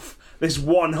ran off. This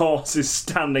one horse is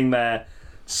standing there,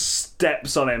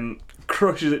 steps on him,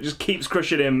 crushes it, just keeps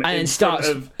crushing him, and then starts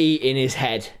eating his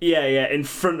head. Yeah, in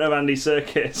front of Andy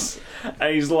Serkis,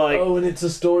 and he's like, "Oh, and it's a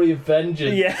story of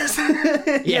vengeance." Yes,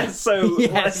 yes. So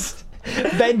yes.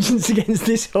 Vengeance against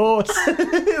this horse. So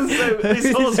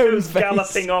this horse goes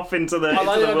galloping off into the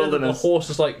wilderness. The horse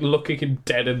is like looking him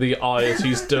dead in the eye as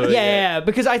he's doing it. Yeah,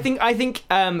 because I think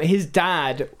his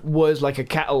dad was like a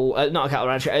cattle, not a cattle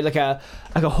rancher, like a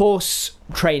horse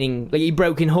training. Like he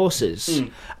broke in horses,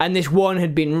 and this one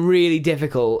had been really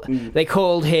difficult. They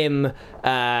called him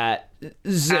Zerkis.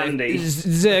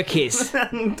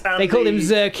 They called him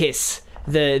Zerkis,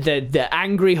 the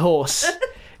angry horse.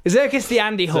 Zerkis the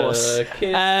Andy horse. Zerkis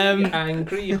the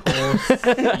angry horse.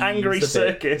 Angry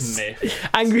Serkis.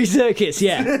 Angry Serkis,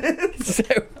 yeah.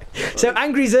 So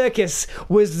Angry Serkis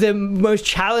was the most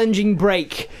challenging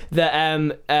break that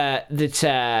Andy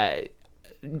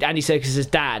Serkis's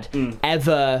dad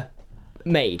ever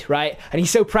made, right? And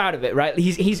he's so proud of it, right?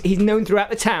 He's known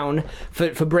throughout the town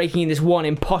for breaking this one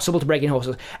impossible to break in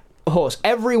horse.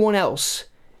 Everyone else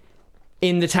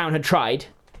in the town had tried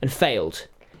and failed.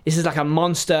 This is like a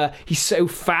monster. He's so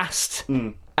fast,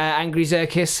 Angry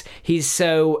Serkis. He's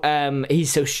so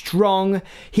strong.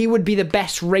 He would be the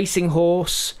best racing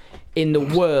horse in the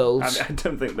world. I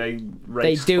don't think they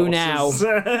race. They do horses.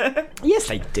 now. Yes,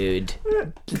 they did.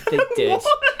 They did.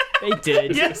 They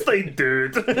did. Yes, they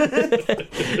did.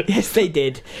 Yes, they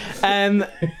did.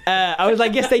 I was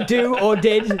like, yes, they do, or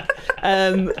did.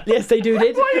 Yes, they do,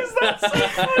 did. Why is that so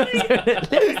funny?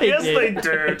 Yes, they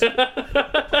did.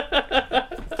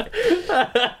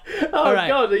 Oh right.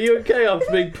 God, are you okay after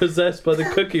being possessed by the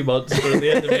Cookie Monster at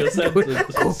the end of your sentence?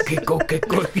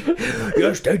 Cookie.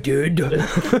 Yes, they did.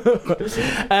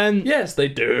 Yes, they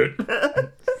did.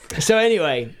 So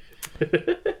anyway,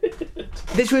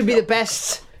 this would be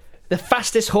the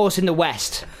fastest horse in the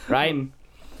West, right?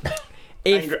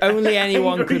 If only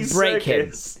anyone could break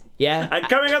him. Yeah. And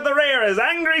coming up the rear is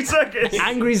Angry Serkis.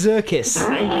 Angry Serkis.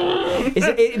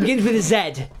 It begins with a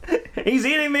Z. He's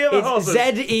eating the other horses.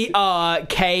 Zerkis,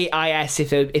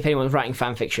 if anyone's writing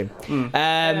fan fiction.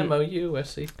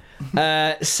 MOUSE.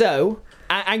 So,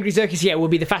 Angry Serkis, will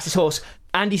be the fastest horse.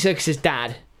 Andy Serkis's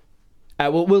dad.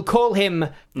 We'll call him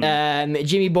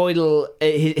Jimmy Boydle,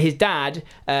 his dad,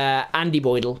 Andy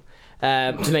Boydle,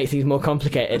 to make things more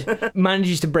complicated.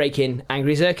 Manages to break in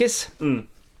Angry Serkis.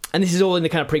 And this is all in the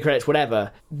kind of pre-credits,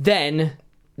 whatever. Then,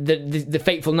 the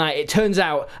fateful night, it turns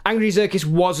out Angry Serkis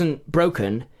wasn't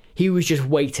broken. He was just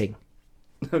waiting.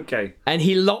 Okay. And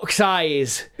he locks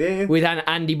eyes with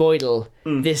Andy Boydle,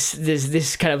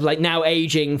 this kind of like now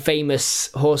aging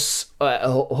famous horse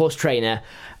trainer,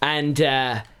 and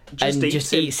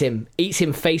just eats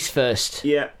him face first.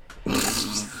 Yeah.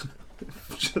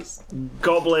 Just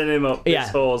gobbling him up, this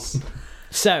horse.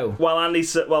 So while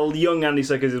young Andy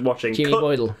Serkis is watching, Jimmy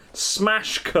Boydell.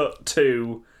 Smash cut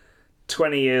to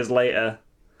 20 years later.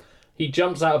 He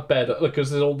jumps out of bed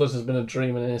because all this has been a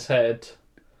dream in his head.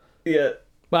 Yeah.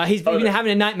 Well, he's been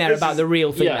having a nightmare about the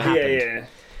real thing that happened.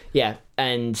 Yeah.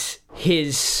 And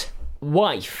his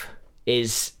wife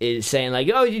is saying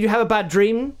like, "Oh, did you have a bad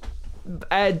dream,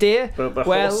 dear?" But the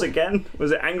horse again?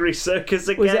 Was it Angry Circus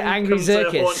again? Was it Angry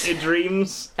Circus? To haunt your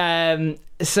dreams?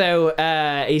 So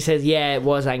he says, "Yeah, it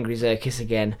was Angry Circus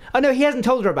again." Oh no, he hasn't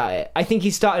told her about it. I think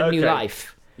he's started a new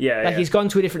life. Yeah. He's gone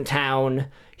to a different town.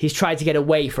 He's tried to get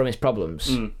away from his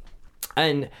problems.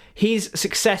 And he's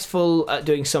successful at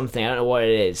doing something. I don't know what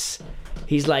it is.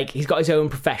 He's got his own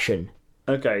profession.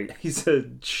 Okay, he's a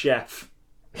chef.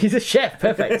 He's a chef,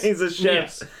 perfect. He's a chef.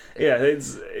 Yes. Yeah,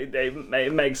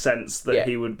 it makes sense that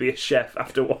he would be a chef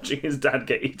after watching his dad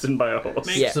get eaten by a horse.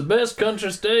 Makes the best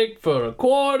country steak for a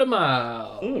quarter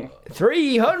mile.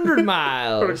 300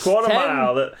 miles. For a quarter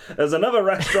mile. There's another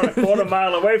restaurant a quarter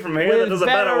mile away from here that does a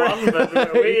better one, but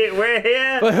we're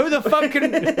here. But who the fuck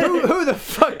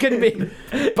can be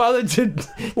bothered to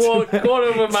walk a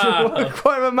quarter of a mile? Walk a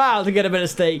quarter of a mile to get a bit of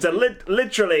steak? So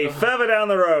literally further down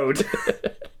the road.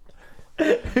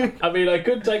 I mean, I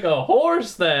could take a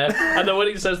horse there, and then when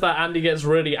he says that, Andy gets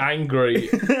really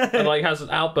angry and has an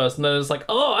outburst, and then it's like,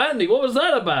 "Oh, Andy, what was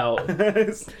that about?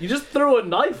 You just threw a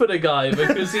knife at a guy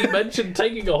because he mentioned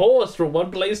taking a horse from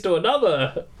one place to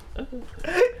another."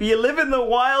 You live in the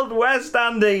Wild West,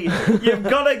 Andy. You've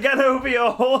got to get over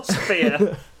your horse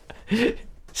fear.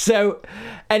 So,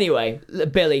 anyway,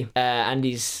 Billy,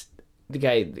 Andy's the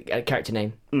character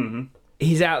name. Mm-hmm.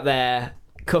 He's out there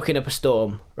cooking up a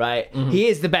storm, right? Mm-hmm. He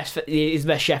is the best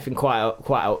chef in quite a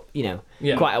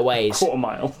ways. Quarter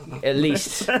mile. At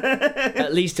least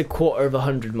a quarter of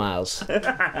 100 miles.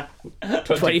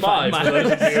 25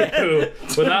 miles.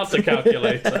 Without the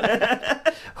calculator.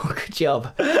 Oh, good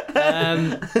job.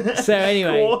 So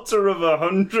anyway, quarter of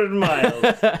 100 miles.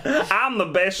 I'm the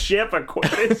best chef a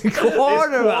quarter of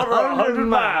 100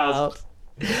 miles.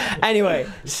 Anyway,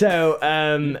 so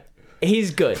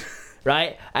he's good.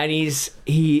 Right, and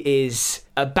he is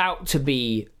about to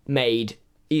be made.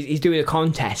 He's doing a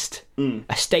contest,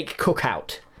 a steak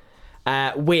cookout,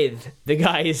 with the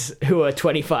guys who are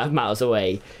 25 miles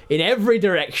away in every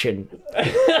direction,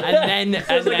 and then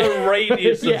there's a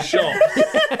radius of shots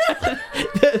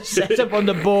set up on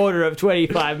the border of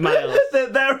 25 miles.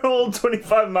 They're all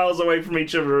 25 miles away from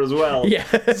each other as well. Yeah,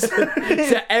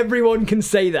 so everyone can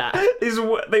say that.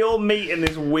 They all meet in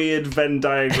this weird Venn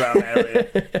diagram area.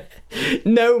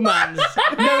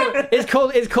 It's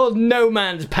called No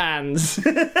Man's Pans.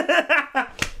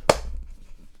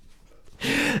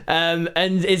 And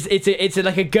it's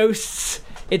like a ghost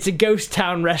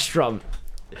town restaurant.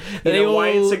 You know why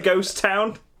it's a ghost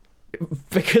town?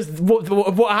 Because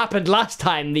what happened last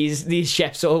time? These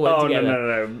chefs all went together.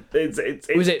 No.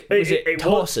 Was it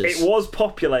horses? It was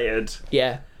populated.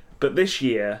 Yeah. But this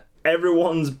year,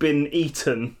 everyone's been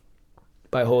eaten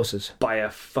by horses. By a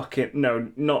fucking...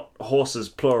 No, not horses,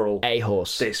 plural. A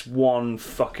horse. This one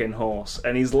fucking horse.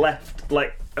 And he's left,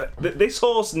 like... this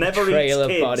horse never Trail eats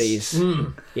kids. Of bodies.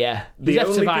 Yeah. The left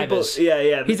only survivors. People,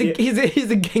 yeah. He's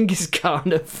the Genghis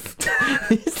Khan of...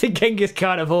 he's the Genghis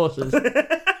Khan of horses.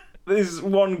 This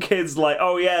one kid's like,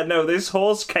 "Oh yeah, no, this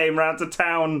horse came round to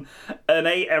town and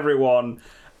ate everyone."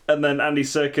 And then Andy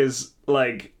Serkis,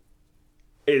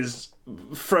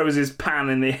 throws his pan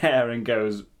in the air and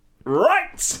goes...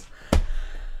 Right!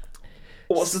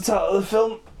 What's the title of the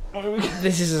film?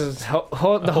 This is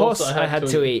the horse I had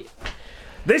to eat.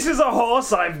 This is a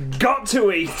horse I've got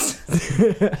to eat.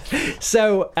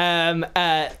 So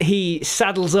he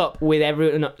saddles up with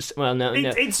everyone. Well, no.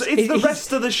 It's the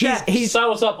rest of the chefs. He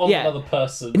saddles up on another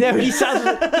person. No, he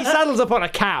saddles up on a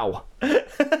cow.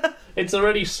 It's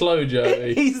already slow,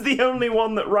 Joey. He's the only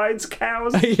one that rides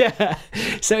cows. Yeah.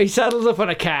 So he saddles up on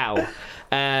a cow,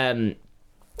 and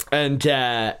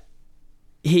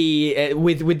he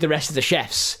with the rest of the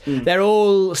chefs, they're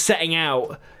all setting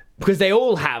out. Because they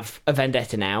all have a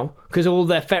vendetta now, because all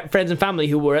their friends and family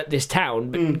who were at this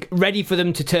town, ready for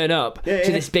them to turn up to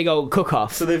this big old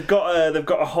cook-off. So they've got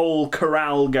a whole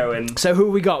corral going. So who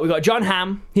we got? We got John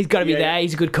Hamm. He's got to be there.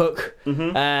 He's a good cook.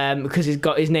 Because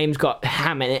his name's got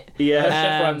ham in it. Yeah,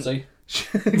 Chef Ramsay.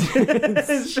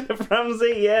 Chef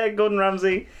Ramsay. Yeah, Gordon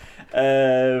Ramsay.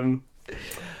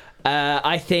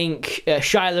 I think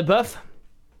Shia LaBeouf.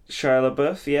 Shia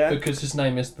LaBeouf. Yeah. Because his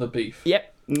name is The Beef. Yep.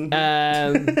 We've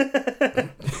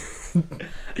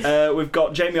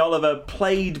got Jamie Oliver,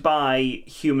 played by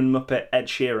human Muppet Ed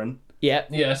Sheeran. Yep.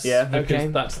 Yes. Yeah. Because Okay.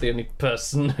 that's the only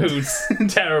person who's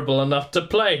terrible enough to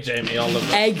play Jamie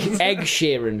Oliver. Egg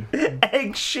Sheeran.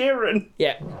 Egg Sheeran.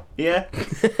 Yeah. Yeah.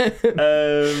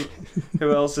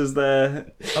 Who else is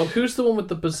there? Oh, who's the one with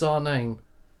the bizarre name?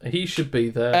 He should be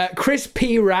there. Chris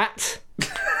P. Rat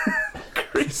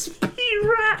Crispy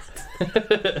Rat.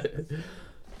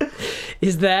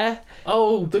 is there.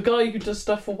 Oh, the guy who does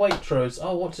stuff for Waitrose.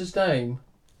 Oh, what's his name?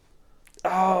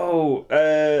 Oh,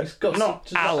 got not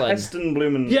some- Alan. Heston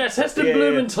Blumen. Yes, Heston Yeah, yeah.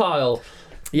 Blumenthal.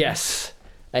 Yes.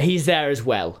 He's there as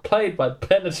well. Played by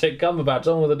Benedict Cumberbatch,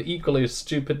 on with an equally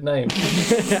stupid name.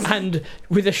 And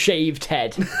with a shaved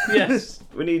head. Yes.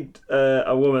 We need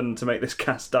a woman to make this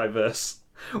cast diverse.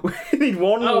 We need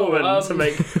one woman to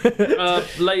make.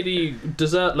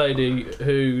 Dessert lady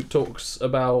who talks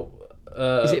about.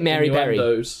 Is it Mary Berry?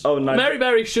 innuendos. Oh, no. Mary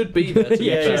Berry should be there. To be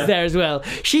Yeah, fair. she's there as well.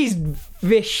 She's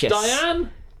vicious. Diane?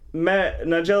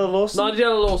 Nigella Lawson.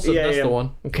 Nigella Lawson, Yeah, that's yeah. the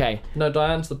one. Okay. No,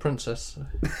 Diane's the princess.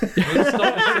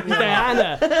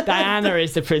 Diana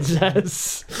is the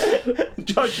princess.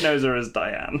 Josh knows her as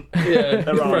Diane. Yeah,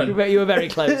 good Wrong. friend. You were very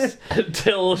close.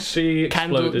 Until she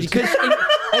Candle, exploded. because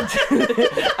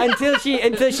until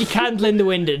she candle in the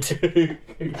winded.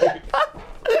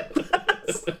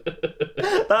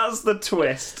 That's the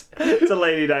twist to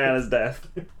Lady Diana's death.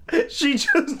 She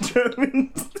just drove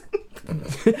into.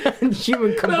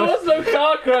 Human There combustion. was no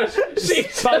car crash. She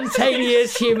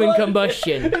Spontaneous human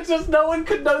combustion. It's just no one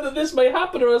could know that this may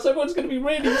happen, or else everyone's going to be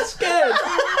really scared.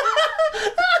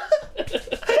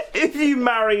 If you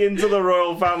marry into the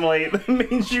royal family, that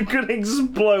means you could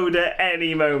explode at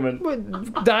any moment.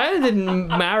 Diana didn't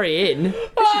marry in.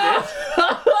 Yeah.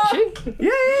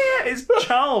 It's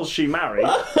Charles she married.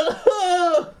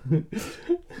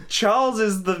 Charles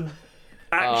is the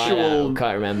actual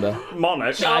Can't remember.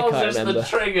 monarch. Charles can't is remember. the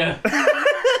trigger.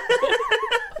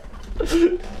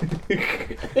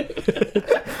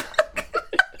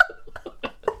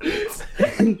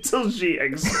 Until she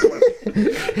explodes.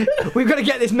 We've got to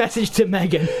get this message to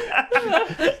Meghan.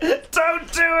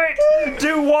 Don't do it!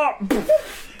 Do what?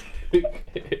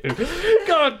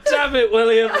 God damn it,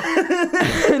 William.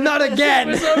 Not again.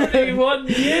 It's only 1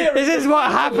 year. This is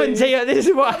what happened to you. This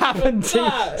is what happened to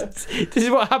That. you. This is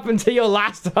what happened to your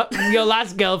last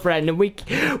girlfriend, and we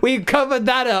covered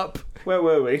that up. Where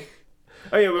were we?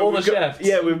 Oh yeah, All we've the got, chefs.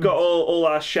 Yeah, we've got all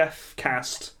our chef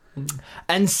cast.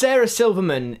 And Sarah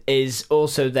Silverman is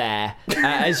also there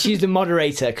as she's the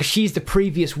moderator because she's the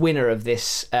previous winner of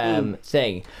this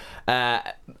thing.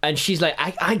 And she's like,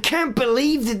 I can't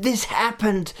believe that this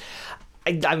happened.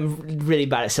 I'm really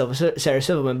bad at Sarah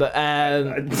Silverman, but I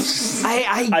don't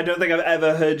think I've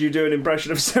ever heard you do an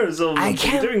impression of Sarah Silverman. I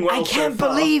can't. You're doing well I can't so far.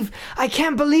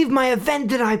 believe my event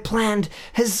that I planned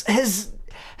has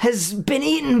been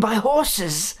eaten by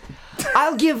horses.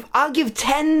 I'll give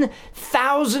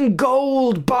 10,000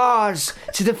 gold bars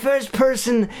to the first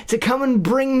person to come and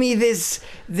bring me this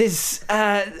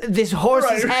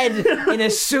horse's head in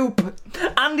a soup.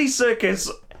 Andy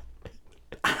Serkis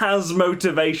has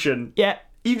motivation. Yeah.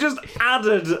 You just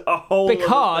added a whole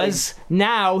Because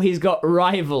now he's got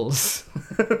rivals.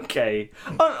 okay.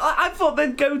 I thought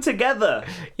they'd go together.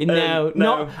 No,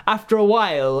 not after a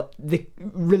while. The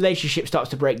relationship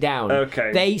starts to break down.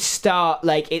 Okay. They start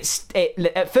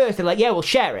at first they're like, yeah, we'll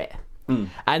share it.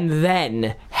 And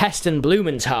then Heston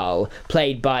Blumenthal,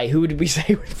 played by who did we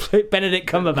say Benedict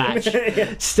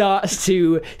Cumberbatch, starts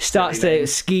to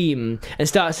scheme and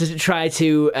starts to try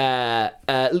to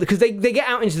because they get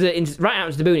out into the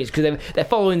boonies because they're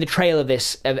following the trail of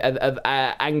this of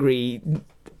angry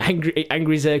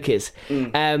Zerkis.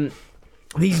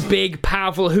 These big,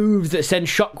 powerful hooves that send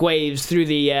shockwaves through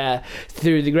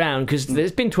the ground. Because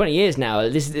it's been 20 years now.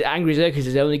 This Angry Zerkis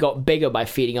has only got bigger by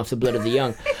feeding off the blood of the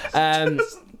young.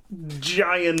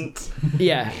 Giant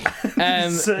Yeah.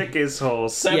 circus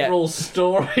horse. Several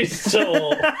stories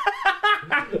tall.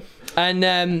 And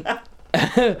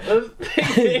The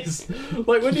thing is,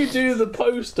 like when you do the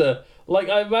poster, like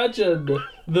I imagine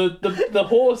the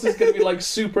horse is going to be like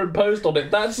superimposed on it.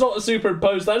 That's not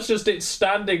superimposed. That's just it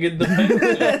standing in the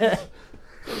middle.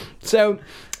 so.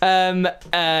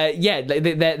 Yeah,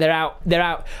 they're out,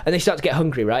 and they start to get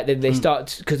hungry, right? They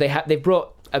start because they've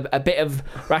brought a bit of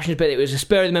rations, but it was a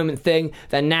spur of the moment thing.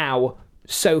 They're now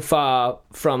so far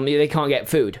from they can't get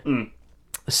food.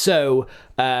 So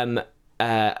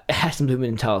Heston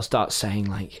Blumenthal starts saying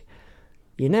like,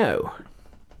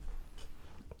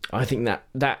 I think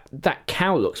that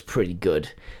cow looks pretty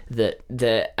good. That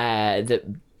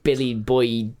Billy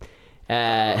Boyd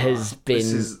has been.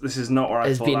 This is not where I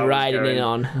has thought been I was riding going. in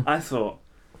on. I thought,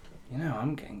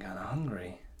 I'm getting kind of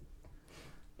hungry.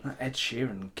 That Ed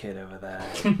Sheeran kid over there.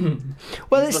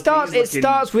 Well, it starts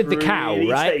with the cow,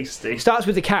 right? Tasty. It starts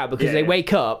with the cow because they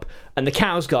wake up and the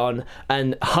cow's gone,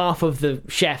 and half of the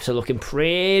chefs are looking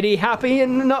pretty happy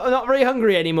and not very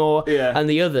hungry anymore, and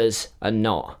the others are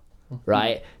not,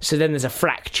 right? So then there's a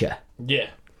fracture. Yeah.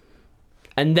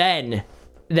 And then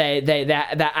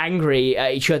they're angry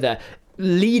at each other.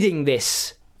 Leading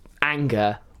this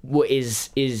anger is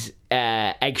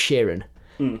Ed Sheeran.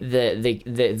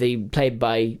 The played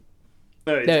by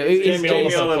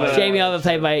Jamie Oliver. Jamie Oliver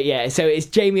played by so it's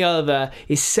Jamie Oliver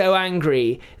is so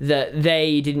angry that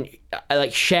they didn't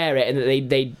share it and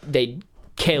that they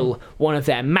kill one of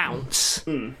their mounts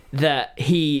that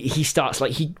he starts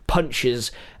he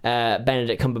punches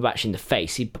Benedict Cumberbatch in the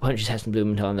face. He punches Heston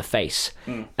Blumenthal in the face,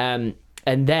 and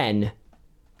then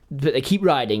but they keep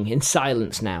riding in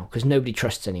silence now because nobody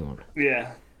trusts anyone.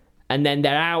 Yeah, and then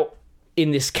they're out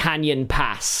in this canyon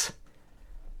pass,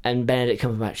 and Benedict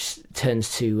Cumberbatch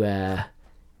turns to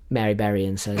Mary Berry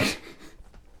and says,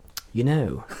 "You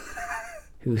know,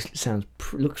 who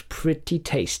looks pretty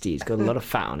tasty. He's got a lot of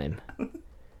fat on him.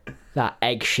 That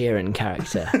Ed Sheeran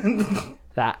character,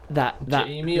 that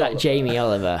Jamie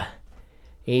Oliver.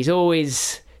 He's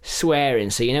always swearing,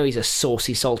 so you know he's a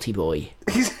saucy, salty boy."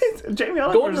 Jamie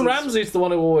Oliver. Gordon Ramsay's the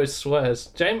one who always swears.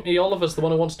 Jamie Oliver's the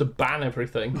one who wants to ban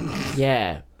everything.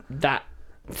 Yeah. That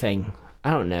thing.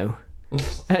 I don't know.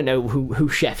 I don't know who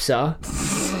chefs are.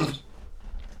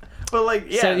 But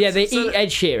they eat Ed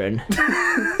Sheeran.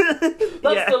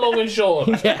 That's the long and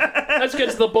short. Yeah. Let's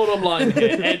get to the bottom line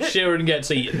here. Ed Sheeran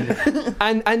gets eaten.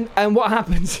 And what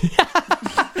happens?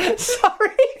 Sorry.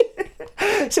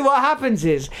 So what happens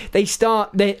is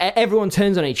everyone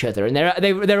turns on each other, and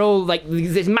they're all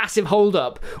this massive hold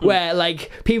up where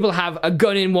people have a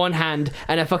gun in one hand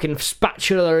and a fucking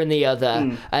spatula in the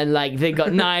other, and they've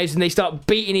got knives and they start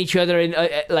beating each other and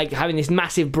having this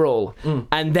massive brawl,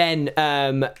 and then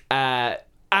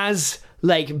as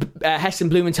Heston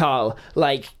Blumenthal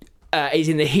is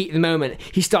in the heat of the moment,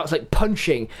 he starts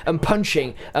punching and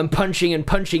punching and punching and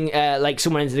punching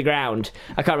someone into the ground.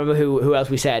 I can't remember who else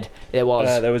we said there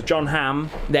was. There was John Hamm.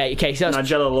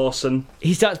 Nigella Lawson.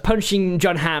 He starts punching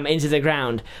John Hamm into the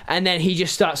ground, and then he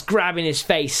just starts grabbing his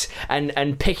face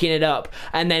and picking it up,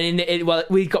 and then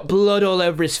we've got blood all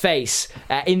over his face,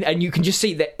 and you can just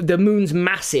see that the moon's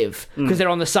massive because they're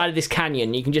on the side of this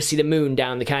canyon. You can just see the moon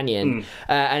down the canyon,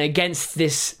 and against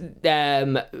this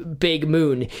big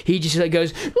moon, he just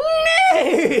goes,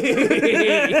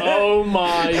 oh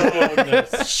my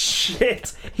goodness.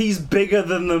 Shit, he's bigger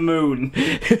than the moon.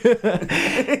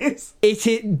 It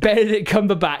is Benedict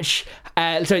Cumberbatch.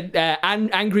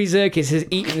 Angry Zirkus has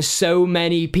eaten so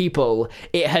many people,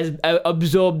 it has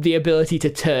absorbed the ability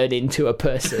to turn into a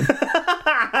person.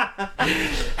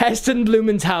 Heston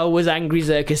Blumenthal was Angry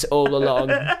Zirkus all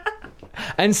along.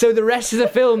 And so the rest of the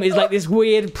film is this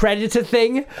weird predator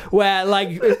thing where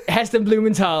Heston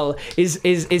Blumenthal is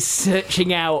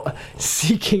seeking out Andy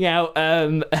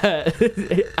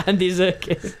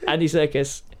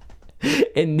Serkis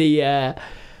in the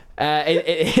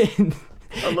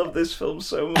I love this film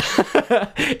so much.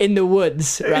 in the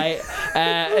woods, right?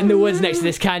 In the woods next to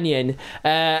this canyon,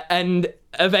 and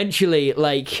eventually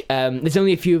there's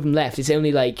only a few of them left. It's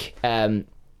only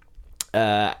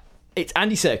it's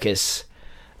Andy Serkis,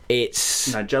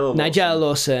 it's Nigella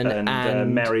Lawson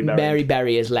and Mary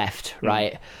Berry is left,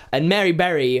 right? And Mary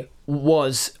Berry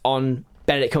was on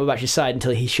Benedict Cumberbatch's side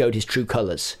until he showed his true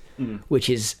colours, which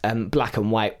is black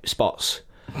and white spots.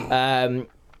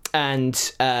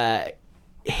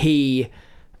 He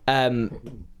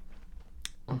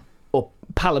or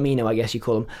Palomino, I guess you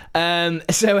call him.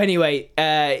 So anyway,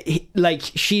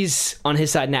 she's on his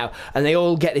side now, and they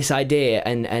all get this idea,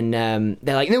 and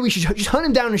they're like, no, we should just hunt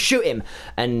him down and shoot him.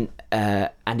 And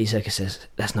Andy Serkis says,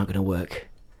 that's not going to work.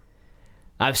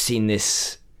 I've seen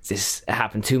this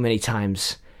happen too many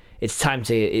times. It's time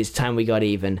we got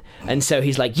even. And so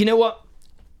he's like, you know what?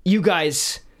 You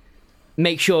guys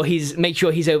make sure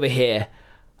he's over here.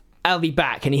 I'll be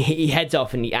back, and he heads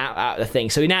off and out of the thing.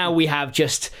 So now we have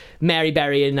just Mary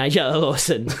Berry and Nigella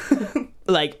Lawson,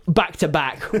 back to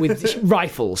back with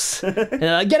rifles. And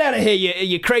they're like, "Get out of here,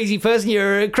 you crazy person!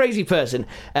 You're a crazy person!"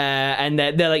 And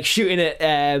they're shooting at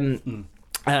Benedict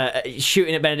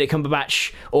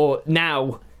Cumberbatch, or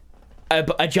now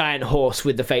a giant horse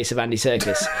with the face of Andy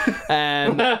Serkis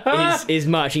is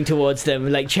marching towards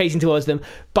them, chasing towards them,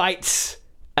 bites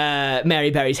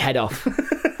Mary Berry's head off.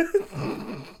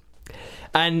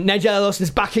 And Nigella Lawson's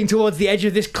backing towards the edge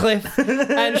of this cliff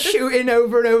and shooting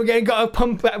over and over again. Got a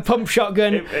pump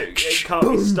shotgun. It can't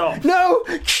be stopped. No!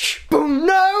 boom,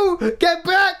 no, get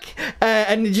back,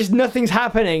 and just nothing's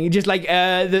happening. Just like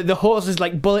the horse is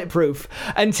like bulletproof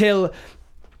until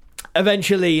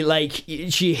eventually, like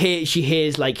she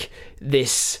hears like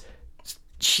this.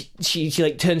 She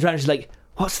like turns around. And she's like,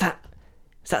 "What's that?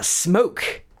 Is that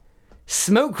smoke?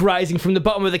 Smoke rising from the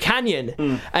bottom of the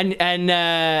canyon." And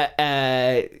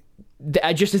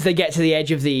just as they get to the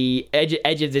edge of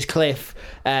this cliff,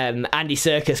 Andy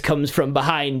Serkis comes from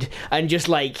behind and just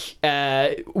like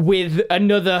with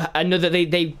another.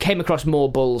 They came across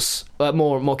more bulls,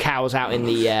 more cows out in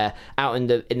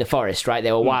the forest. Right,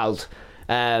 they were wild.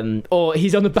 Or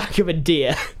he's on the back of a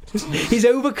deer. He's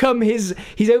overcome his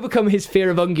fear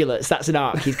of ungulates. That's an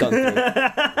arc he's gone through.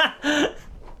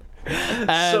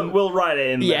 So we'll write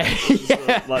it in there.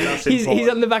 Yeah. Like, that's he's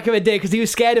on the back of a deer because he was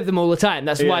scared of them all the time.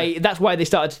 That's why they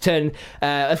started to turn.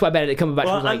 That's why Benedict Cumberbatch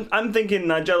was like. I'm thinking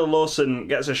Nigella Lawson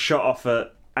gets a shot off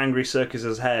at Angry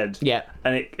Serkis's head. Yeah,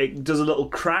 and it does a little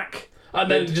crack,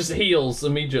 and then it just heals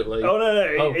immediately. Oh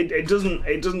no! It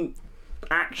doesn't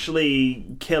actually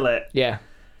kill it. Yeah,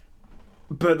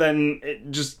 but then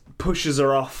it just pushes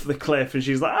her off the cliff, and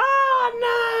she's like, "Ah,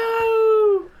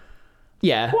 no!"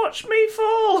 Yeah, watch me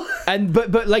fall. And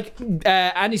but like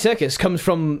Andy Serkis comes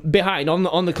from behind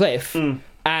on the cliff,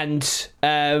 and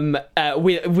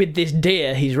with this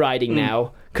deer he's riding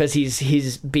now because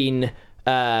he's been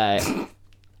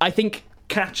I think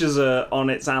catches her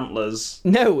on its antlers.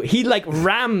 No, he like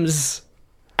rams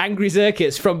Angry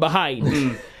Serkis from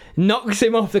behind. Knocks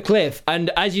him off the cliff, and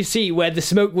as you see where the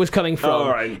smoke was coming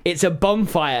from, it's a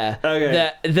bonfire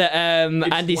that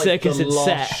Andy Serkis had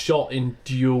set. Shot in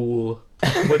Duel,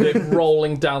 with it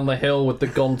rolling down the hill with the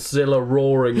Godzilla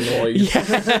roaring noise.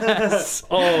 Yes.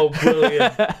 Oh,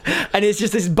 brilliant! And it's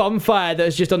just this bonfire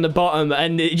that's just on the bottom,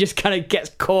 and it just kind of gets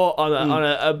caught on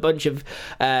a bunch of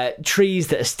trees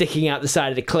that are sticking out the side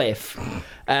of the cliff,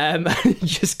 and it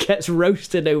just gets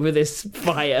roasted over this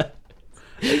fire.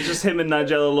 It's just him and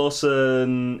Nigella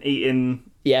Lawson eating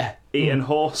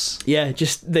horse. Yeah,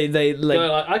 just they like...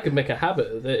 No, I could make a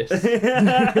habit of this.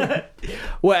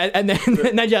 Well, and then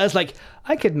Nigella's like,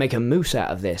 I could make a moose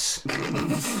out of this.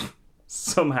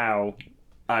 Somehow,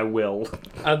 I will.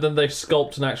 And then they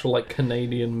sculpt an actual like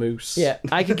Canadian moose. Yeah,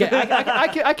 I could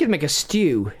make a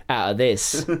stew out of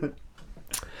this.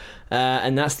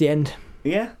 And that's the end.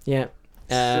 Yeah. Yeah.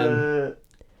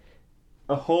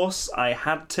 A horse I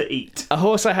had to eat. A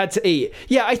horse I had to eat.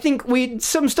 Yeah, I think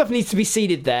some stuff needs to be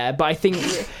seeded there, but I think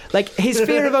like his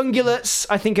fear of ungulates,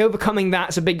 I think overcoming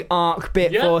that's a big arc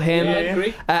bit for him. Yeah, I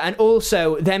agree. And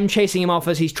also them chasing him off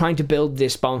as he's trying to build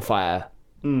this bonfire.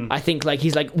 I think like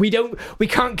he's like we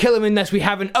can't kill him unless we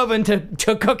have an oven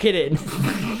to cook it in.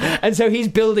 And so he's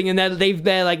building, and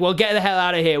they're like, well, get the hell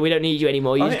out of here. We don't need you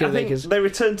anymore. I think they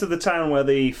returned to the town where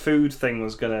the food thing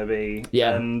was going to be.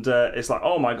 Yeah. And it's like,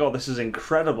 oh my god, this is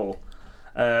incredible.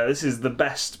 This is the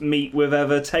best meat we've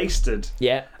ever tasted.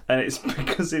 Yeah. And it's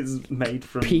because it's made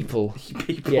from people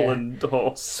and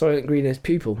horse. Soylent Green is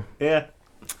people. Yeah.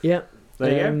 Yeah.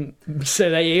 There you go. So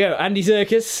there you go. Andy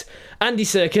Serkis.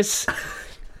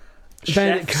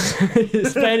 Benedict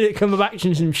Cumberbatch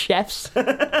and some chefs.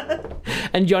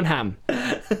 And John Hamm.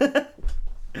 A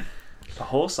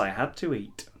horse I had to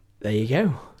eat. There you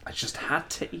go. I just had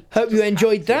to eat. Hope you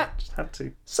enjoyed that. Just had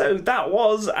to. So that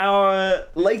was our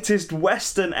latest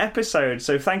Western episode.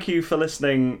 So thank you for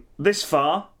listening this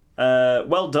far.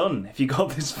 Well done if you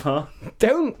got this far.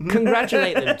 Don't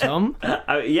congratulate them, Tom.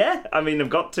 Yeah, I mean,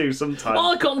 I've got to sometimes.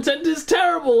 Our content is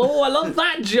terrible. Oh, I love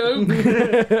that joke.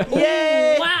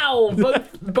 Yay! Wow,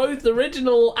 both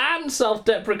original and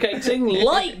self-deprecating.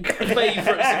 Like,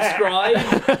 favourite, subscribe.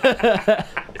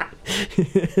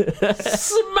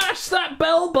 Smash that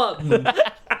bell button.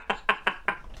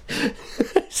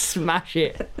 Smash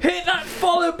it. Hit that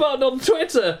follow button on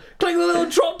Twitter. Click the little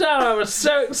drop down arrow.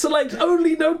 Select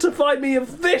only notify me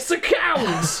of this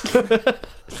account.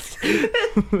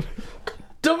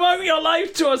 Devote your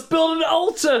life to us. Build an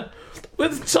altar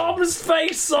with Tom's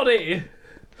face on it.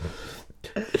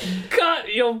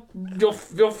 Cut your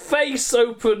face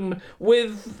open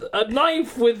with a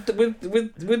knife with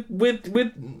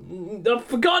I've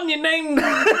forgotten your name.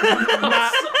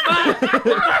 Matt's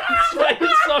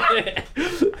face on it.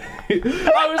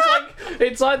 I was like,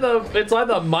 it's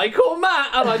either Mike or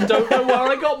Matt, and I don't know where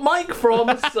I got Mike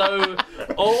from. So,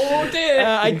 oh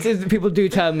dear. People do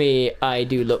tell me I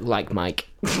do look like Mike.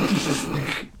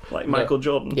 Like Michael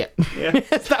Jordan. Yeah.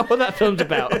 Is that what that film's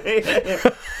about?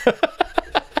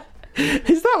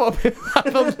 Is that what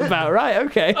that film's about? Right,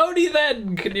 okay. Only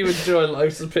then can you enjoy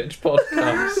Life's a Pitch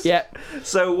podcast. Yeah.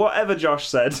 So whatever Josh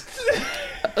said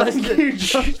Thank you,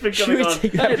 Josh, for coming on.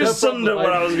 I just summed up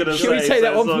what I was going to say. Should we take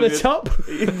that one from the top?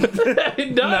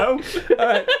 No. All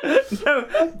right. No.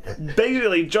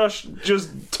 Basically, Josh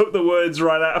just took the words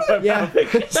right out of my mouth.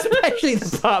 Especially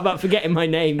the part about forgetting my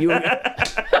name. You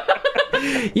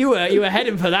were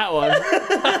heading for that one.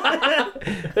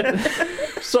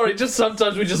 Sorry, just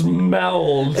sometimes we just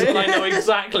meld, and I know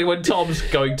exactly when Tom's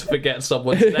going to forget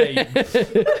someone's name.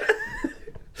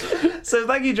 So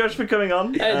thank you, Josh, for coming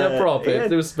on. Hey, no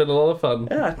problem. Yeah. It's been a lot of fun.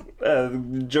 Yeah,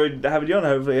 enjoyed having you on.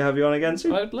 Hopefully have you on again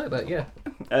soon. I'd like that, yeah.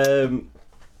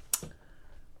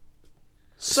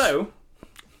 So...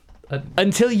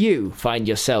 Until you find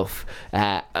yourself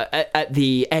at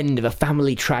the end of a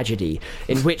family tragedy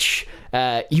in which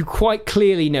you quite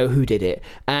clearly know who did it,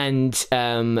 and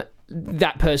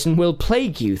that person will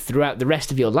plague you throughout the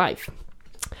rest of your life,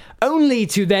 only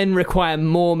to then require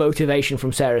more motivation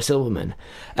from Sarah Silverman,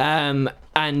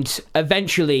 and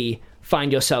eventually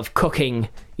find yourself cooking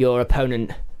your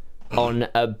opponent on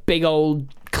a big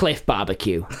old cliff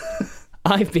barbecue.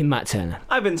 I've been Matt Turner.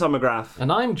 I've been Tom McGrath.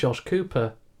 And I'm Josh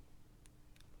Cooper.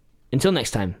 Until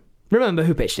next time, remember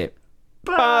who pitched it.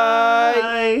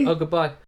 Bye. Oh, goodbye.